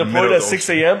It middle deployed of at the 6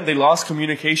 ocean. a.m. They lost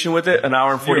communication with it an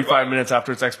hour and 45 Nearby. minutes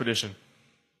after its expedition.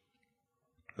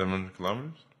 700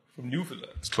 kilometers? From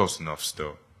Newfoundland. It's close enough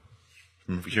still.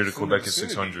 From here to Quebec is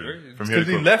 600. From here Because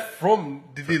to they Quebec. left from,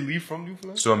 did they leave from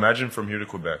Newfoundland? So imagine from here to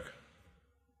Quebec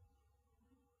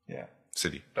Yeah.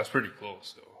 City. That's pretty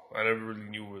close though. I never really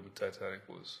knew where the Titanic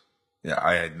was. Yeah,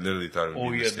 I had literally thought it would Oh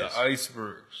be in yeah, the the States.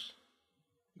 icebergs.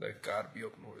 That gotta be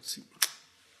up north. See?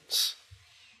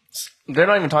 They're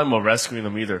not even talking about rescuing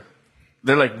them either.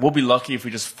 They're like, we'll be lucky if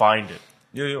we just find it.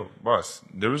 Yo, boss.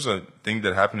 There was a thing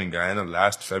that happened in Guyana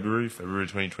last February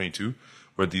 2022,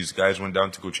 where these guys went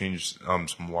down to go change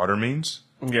some water mains.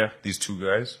 Yeah. These 2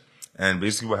 guys. And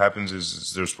basically what happens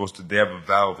is they have a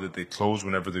valve that they close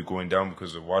whenever they're going down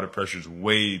because the water pressure is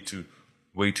way too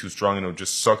strong and it'll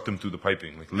just suck them through the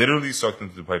piping. Like literally suck them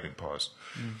through the piping. Pause.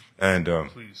 And,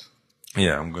 Please.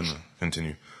 yeah, I'm gonna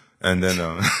continue. And then,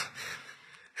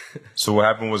 So what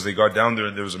happened was they got down there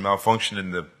and there was a malfunction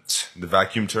and the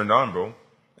vacuum turned on, bro,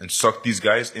 and sucked these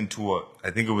guys into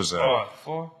I think it was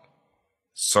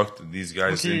sucked these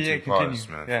guys into pause,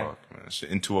 man. Yeah. Fuck,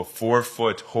 man. Into a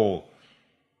 4-foot hole.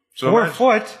 So 4 imagine-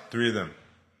 foot, 3 of them.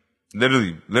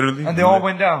 Literally. and they all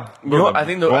went down. You know what? I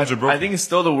think bones are broken. I think it's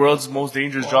still the world's most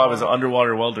dangerous job as an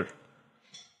underwater welder.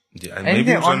 Yeah, and maybe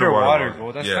Anything it was underwater,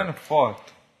 bro, that's Yeah. kind of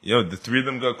fucked. Yo, the 3 of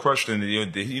them got crushed, and you know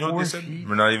what they 4 said? feet?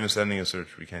 We're not even sending a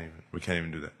search. We can't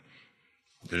even do that.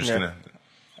 They're just gonna.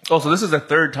 Oh, so this is the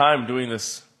third time doing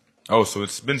this Oh, so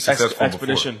it's been successful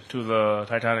expedition to the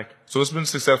Titanic. before. So it's been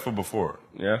successful before.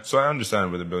 Yeah. So I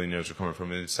understand where the billionaires are coming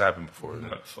from. It's happened before.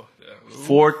 Fuck that.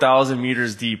 4,000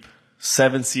 meters deep,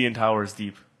 7 CN towers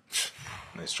deep.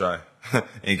 Nice try.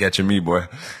 Ain't catching me, boy.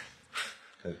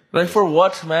 Like for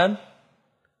what, man?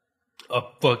 A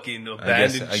fucking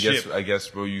abandoned ship. I guess,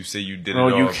 bro. You say you did Bro,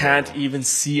 it all. you can't Bro. even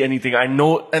see anything. I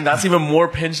know, and that's even more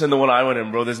pinched than the one I went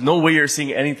in, bro. There's no way you're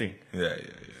seeing anything. Yeah.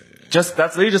 That's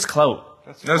literally just clout.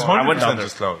 That's I went 100% down there.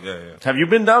 just clout. Yeah. Have you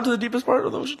been down to the deepest part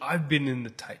of the ocean? I've been in the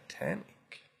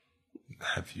Titanic.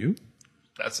 Have you?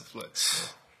 That's a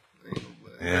flex.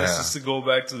 Yeah. That's just to go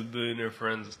back to the billionaire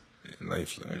friends.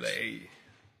 Life. Like, hey.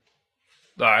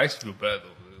 Nah, I actually feel bad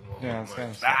though. Yeah, it's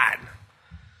kinda bad.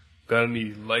 Got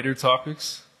any lighter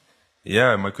topics?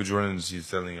 Yeah, Michael Jordan's he's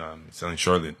selling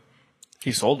Charlotte.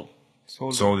 He sold them.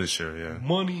 Sold his share, yeah.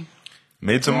 Money.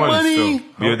 Made some money still.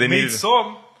 Yeah, they made needed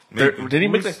some. Did he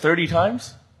make like 30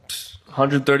 times?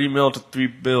 130 mil to 3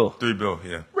 bill. $3 billion,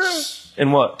 yeah.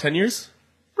 In what, 10 years?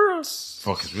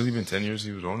 Fuck, it's really been 10 years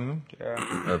he was owning them?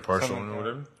 Yeah. Or partial owner or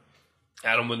whatever?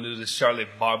 Adam went into the Charlotte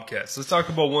Bobcats. Let's talk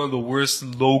about one of the worst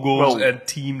logos Bro, and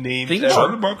team names Think ever.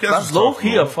 Charlotte Bobcats That's was low tough,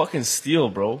 key bro. a fucking steal,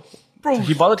 bro.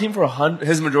 He bought the team for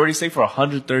his majority stake for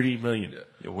 130 million.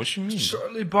 Yo, what you mean?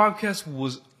 Charlotte Bobcats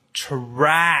was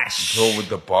trash. Bro, with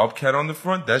the Bobcat on the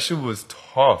front, that shit was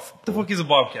tough. What the fuck is a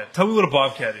Bobcat? Tell me what a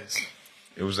Bobcat is.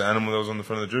 It was the animal that was on the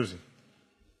front of the jersey.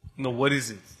 No, what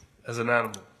is it as an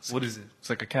animal? What is it? It's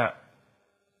like a cat.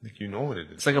 Like, you know what it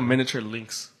is. It's like a miniature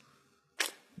lynx.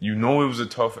 You know it was a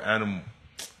tough animal.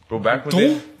 Bro, back when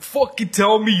Don't fucking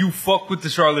tell me you fuck with the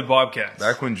Charlotte Bobcats.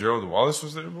 back when Gerald Wallace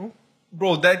was there, bro?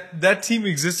 Bro, that team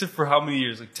existed for how many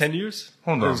years? Like 10 years?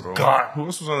 Hold It on, was bro. gone. Who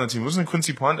else was on that team? Wasn't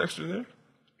Quincy Pondexter there?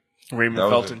 Raymond That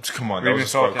was Felton. it. Come on, that Raymond was a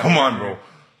squad. Felton. Come on, bro.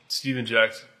 Steven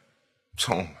Jackson.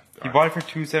 Oh my He god. bought it for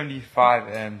 275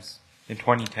 M's in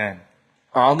 2010.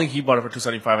 I don't think he bought it for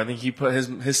 275. I think he put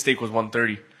his stake was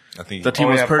 130. I think The team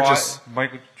was yeah, purchased.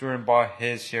 Michael Jordan bought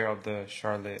his share of the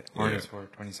Charlotte Hornets for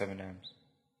 27 M's.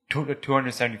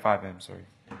 275 M's, sorry.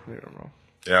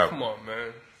 yeah. Come on,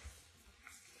 man.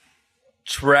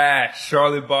 Trash.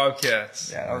 Charlotte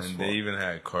Bobcats. Yeah, that was And full. they even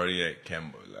had Cardiac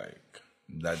Kemba, like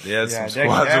that. They had Yeah, some that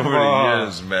squads over the Kemba.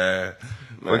 years, man.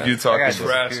 What you That talking guy about?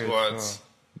 Trash disappeared, squads.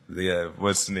 They had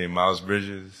what's the name? Miles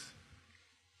Bridges,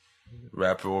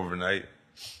 rapper overnight,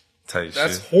 type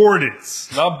That's shit.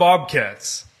 Hornets, not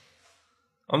Bobcats.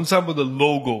 I'm talking about the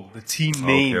logo, the team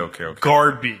name. okay.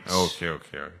 Garbage. Okay.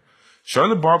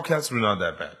 Charlotte Bobcats were not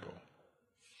that bad, bro.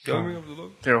 Can we bring up the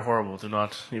logo? They're horrible. Do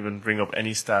not even bring up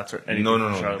any stats or anything. No.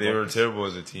 from Charlotte They were Bobcats. terrible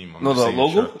as a team. I'm No, just the saying,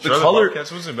 logo? The Charlotte color-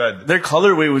 Bobcats wasn't bad. Their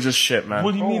colorway was just shit, man.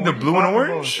 What do you mean, the what are blue you and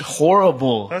talking orange?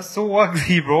 Horrible. That's so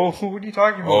ugly, bro. What are you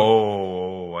talking about?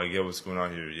 Oh, I get what's going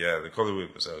on here. Yeah, the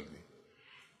colorway was ugly.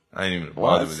 I ain't even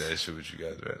bother What? with that shit with you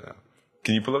guys right now.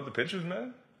 Can you pull up the pictures,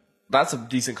 man? That's a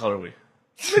decent colorway.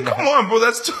 Come on, bro.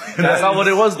 That's That's not what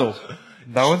it was, though.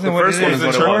 That wasn't what first it one is. is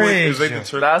It's what it was. orange. It was like the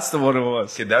turtle. That's the what it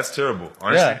was. Okay, that's terrible.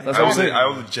 Honestly, Yeah, that's what I'm saying. I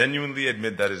will genuinely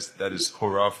admit that is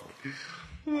horrible.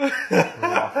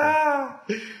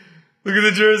 Look at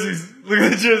the jerseys. Look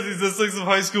at the jerseys. That's like some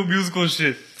High School Musical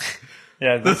shit.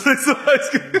 Yeah, That's like some High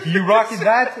School. you rocking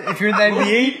that if you're in the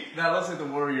NBA? That looks like the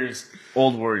Warriors,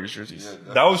 old Warriors jerseys.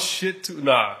 That was shit too.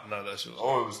 Nah, that shit was.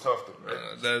 Oh, it was tough though,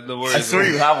 right? The Warriors. I swear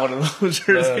you have one of those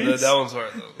jerseys. that one's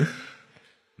hard though.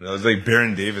 That was like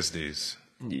Baron Davis days.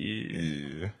 Yeah.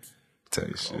 Yeah, tell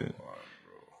you shit.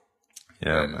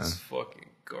 Yeah, man. That's fucking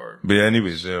garbage. But yeah,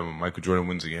 anyways, yeah, Michael Jordan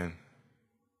wins again.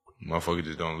 Motherfucker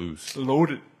just don't lose.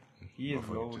 Loaded. He is Just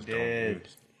don't loaded.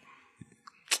 lose.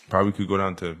 Probably could go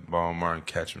down to Balmar and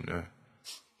catch him there.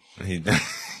 And he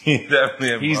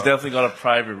definitely. He's definitely got a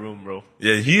private room, bro.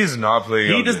 Yeah, he is not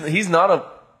playing. He out doesn't. there. He's not a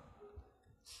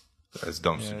That's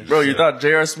dumb shit. bro. You thought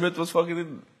J.R. Smith was fucking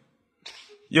in?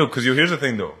 Yo, cause here's the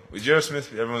thing though. With J.R. Smith,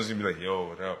 everyone's gonna be like, yo,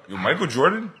 what up? Yo, Michael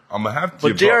Jordan, I'm gonna have to.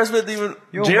 But J.R. Smith even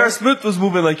J.R. Smith was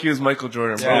moving like he was Michael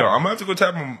Jordan, bro. Yo, I'm gonna have to go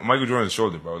tap on Michael Jordan's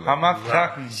shoulder, bro. Like, I'm not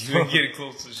talking. You get it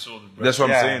close to the shoulder, bro. that's what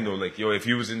Yeah. I'm saying though. Like, yo, if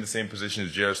he was in the same position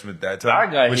as J.R. Smith that time,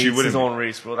 That guy which he hates wouldn't his be. own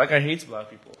race, bro. That guy hates black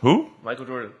people. Who? Michael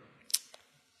Jordan.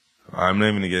 I'm not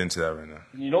even gonna get into that right now.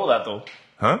 You know that though.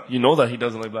 Huh? You know that he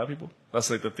doesn't like black people. That's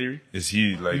like the theory. Is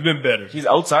he like? He's been better. He's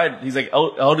outside. He's like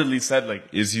outwardly said like.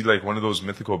 Is he like one of those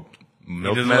mythical He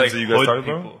milkmen doesn't like that you guys hood talk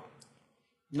people. about?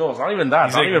 No, it's not even that.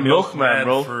 It's He's not like even milkman,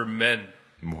 bro. for men.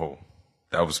 Whoa,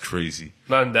 that was crazy.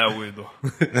 Not in that way though.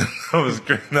 That was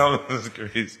crazy. That was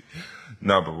crazy.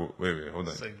 No, but wait, hold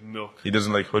on. It's like milk. He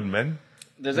doesn't like hood men.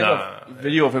 There's like a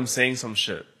video of him saying some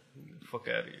shit. Fuck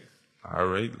out of here. All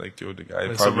right, like yo, the guy.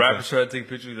 Like some probably rappers try to take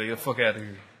pictures. Like, fuck out of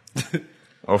here.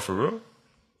 Oh, for real?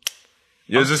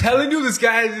 Yo, I'm telling you, this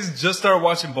guy just started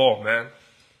watching ball, man.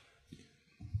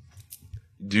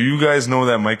 do you guys know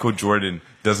that Michael Jordan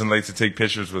doesn't like to take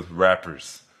pictures with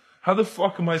rappers? How the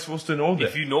fuck am I supposed to know that?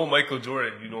 If you know Michael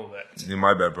Jordan, you know that. Yeah,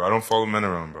 my bad, bro. I don't follow men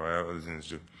around, bro. I have other things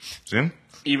to do. See him?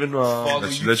 Even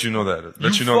Let you know that.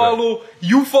 Let you You know follow.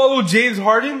 You follow James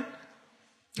Harden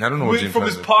that. I don't know what with, James from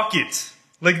Harden his does. pocket,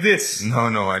 like this.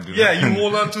 No, I do Yeah, not. you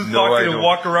hold on to his No, I pocket and don't.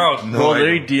 walk around. No, bro, I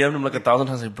Larry don't. DM'd him like 1,000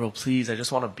 times. Like, bro, please, I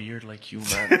just want a beard like you,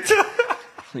 man.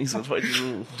 Please, what do I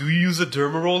do? Do you use a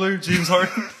derma roller, James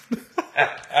Harden?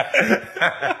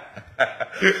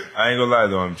 I ain't gonna lie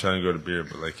though. I'm trying to grow the beard,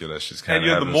 but like yo, that's just kind And of.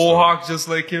 you have the mohawk just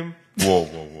like him.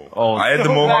 Whoa. Oh, I had the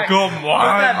mohawk. Come on,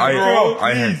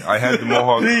 I had the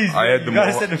mohawk. I had the You gotta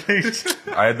mohawk. send a picture.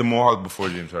 I had the mohawk before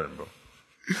James Harden, bro.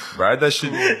 But I had that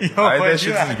shit. I had but that shit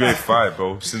you- since grade 5,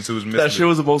 bro. Since it was that Miss shit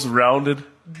was the most rounded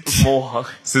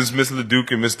mohawk. since Miss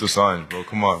LeDuc and Miss Dosanjh, bro.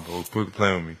 Come on, bro. Quit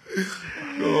playing with me.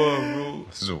 bro.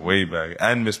 This is way back.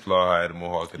 And Miss Plau I had a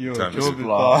mohawk at the time.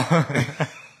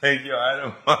 Hey, yo, I had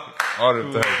a mohawk all the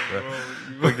time, bro.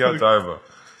 What y'all talking about?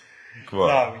 Come on.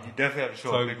 Nah, you definitely have to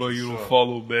show Talking a about picture. you don't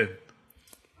follow men.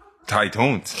 I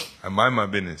don't. I mind my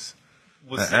business.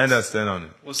 What's And I this? stand on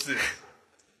it. What's this?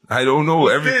 I don't know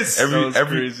this? That was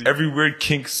crazy. every weird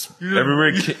kink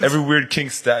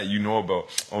stat you know about.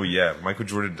 Oh yeah, Michael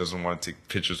Jordan doesn't want to take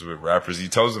pictures with rappers. He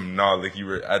tells them nah, like you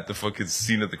were at the fucking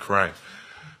scene of the crime.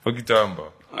 What you talking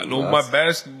about? I know my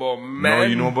basketball, man. No,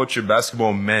 you know about your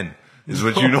basketball men. Is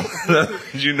what you know.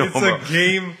 You know It's about. a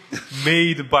game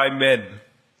made by men.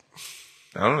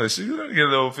 I don't know. She's gonna get a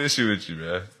little fishy with you,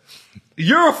 man.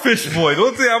 You're a fish boy.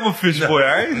 Don't say I'm a fish boy,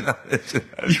 alright?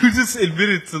 You just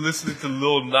admitted to listening to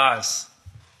Lil Nas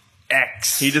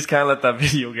X. He just can't let that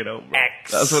video get out, bro.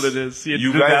 X. That's what it is. He had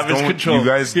You to guys damage don't- control. you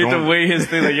guys he had to don't- weigh his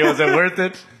thing like, yo, is it worth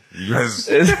it? You guys,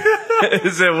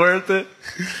 Is it worth it?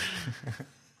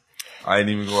 I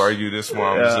didn't even go argue this one.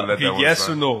 I'm just gonna let Okay, that one yes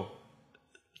slide. or no?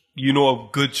 You know a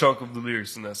good chunk of the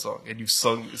lyrics in that song, and you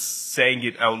sang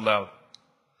it out loud.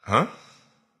 Huh?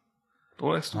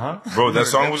 Don't ask me. Bro, that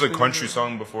song was a country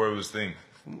song before it was thing.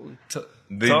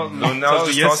 They, Tell- Lil Nas tell-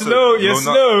 just yes tossed or no, yes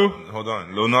Lil or Nas- Hold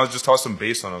on. Lil Nas just tossed some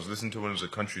bass on. I was listening to it when it was a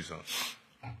country song.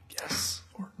 Yes.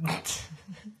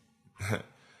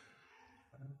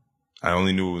 I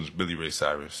only knew it was Billy Ray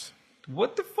Cyrus.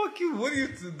 What the fuck what are you,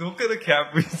 what kind of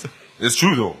cap reason? It's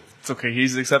true though. It's okay.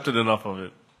 He's accepted enough of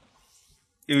it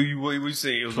What you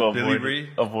say? It was to a Billy Ray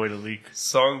avoid a leak.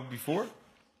 song before?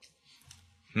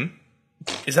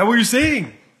 Is that what you're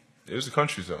saying? It was a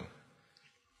country song.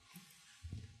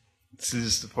 This is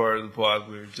just the part of the pod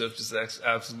where Jeff just acts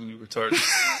absolutely retarded.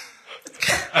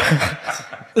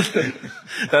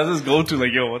 That's his go-to.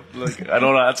 Like, yo, what? Like, I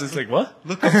don't know. That's just like, what?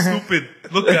 Look, I'm stupid.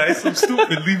 Look, guys, I'm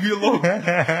stupid. Leave me alone.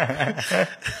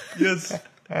 Yes.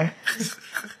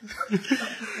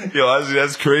 Yo, honestly,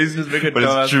 that's crazy, make a but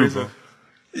it's dumbass true, face bro.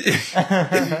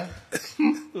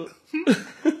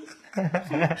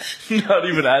 Not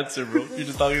even answer, bro. You're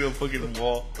just talking to a fucking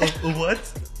wall. What?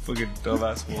 Fucking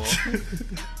dumbass wall.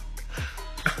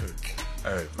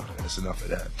 All right, bro, that's enough of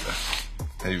that. Bro.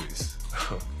 Anyways,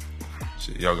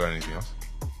 shit, y'all got anything else?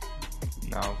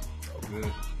 No.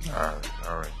 All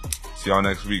right. See y'all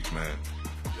next week, man.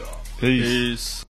 Peace.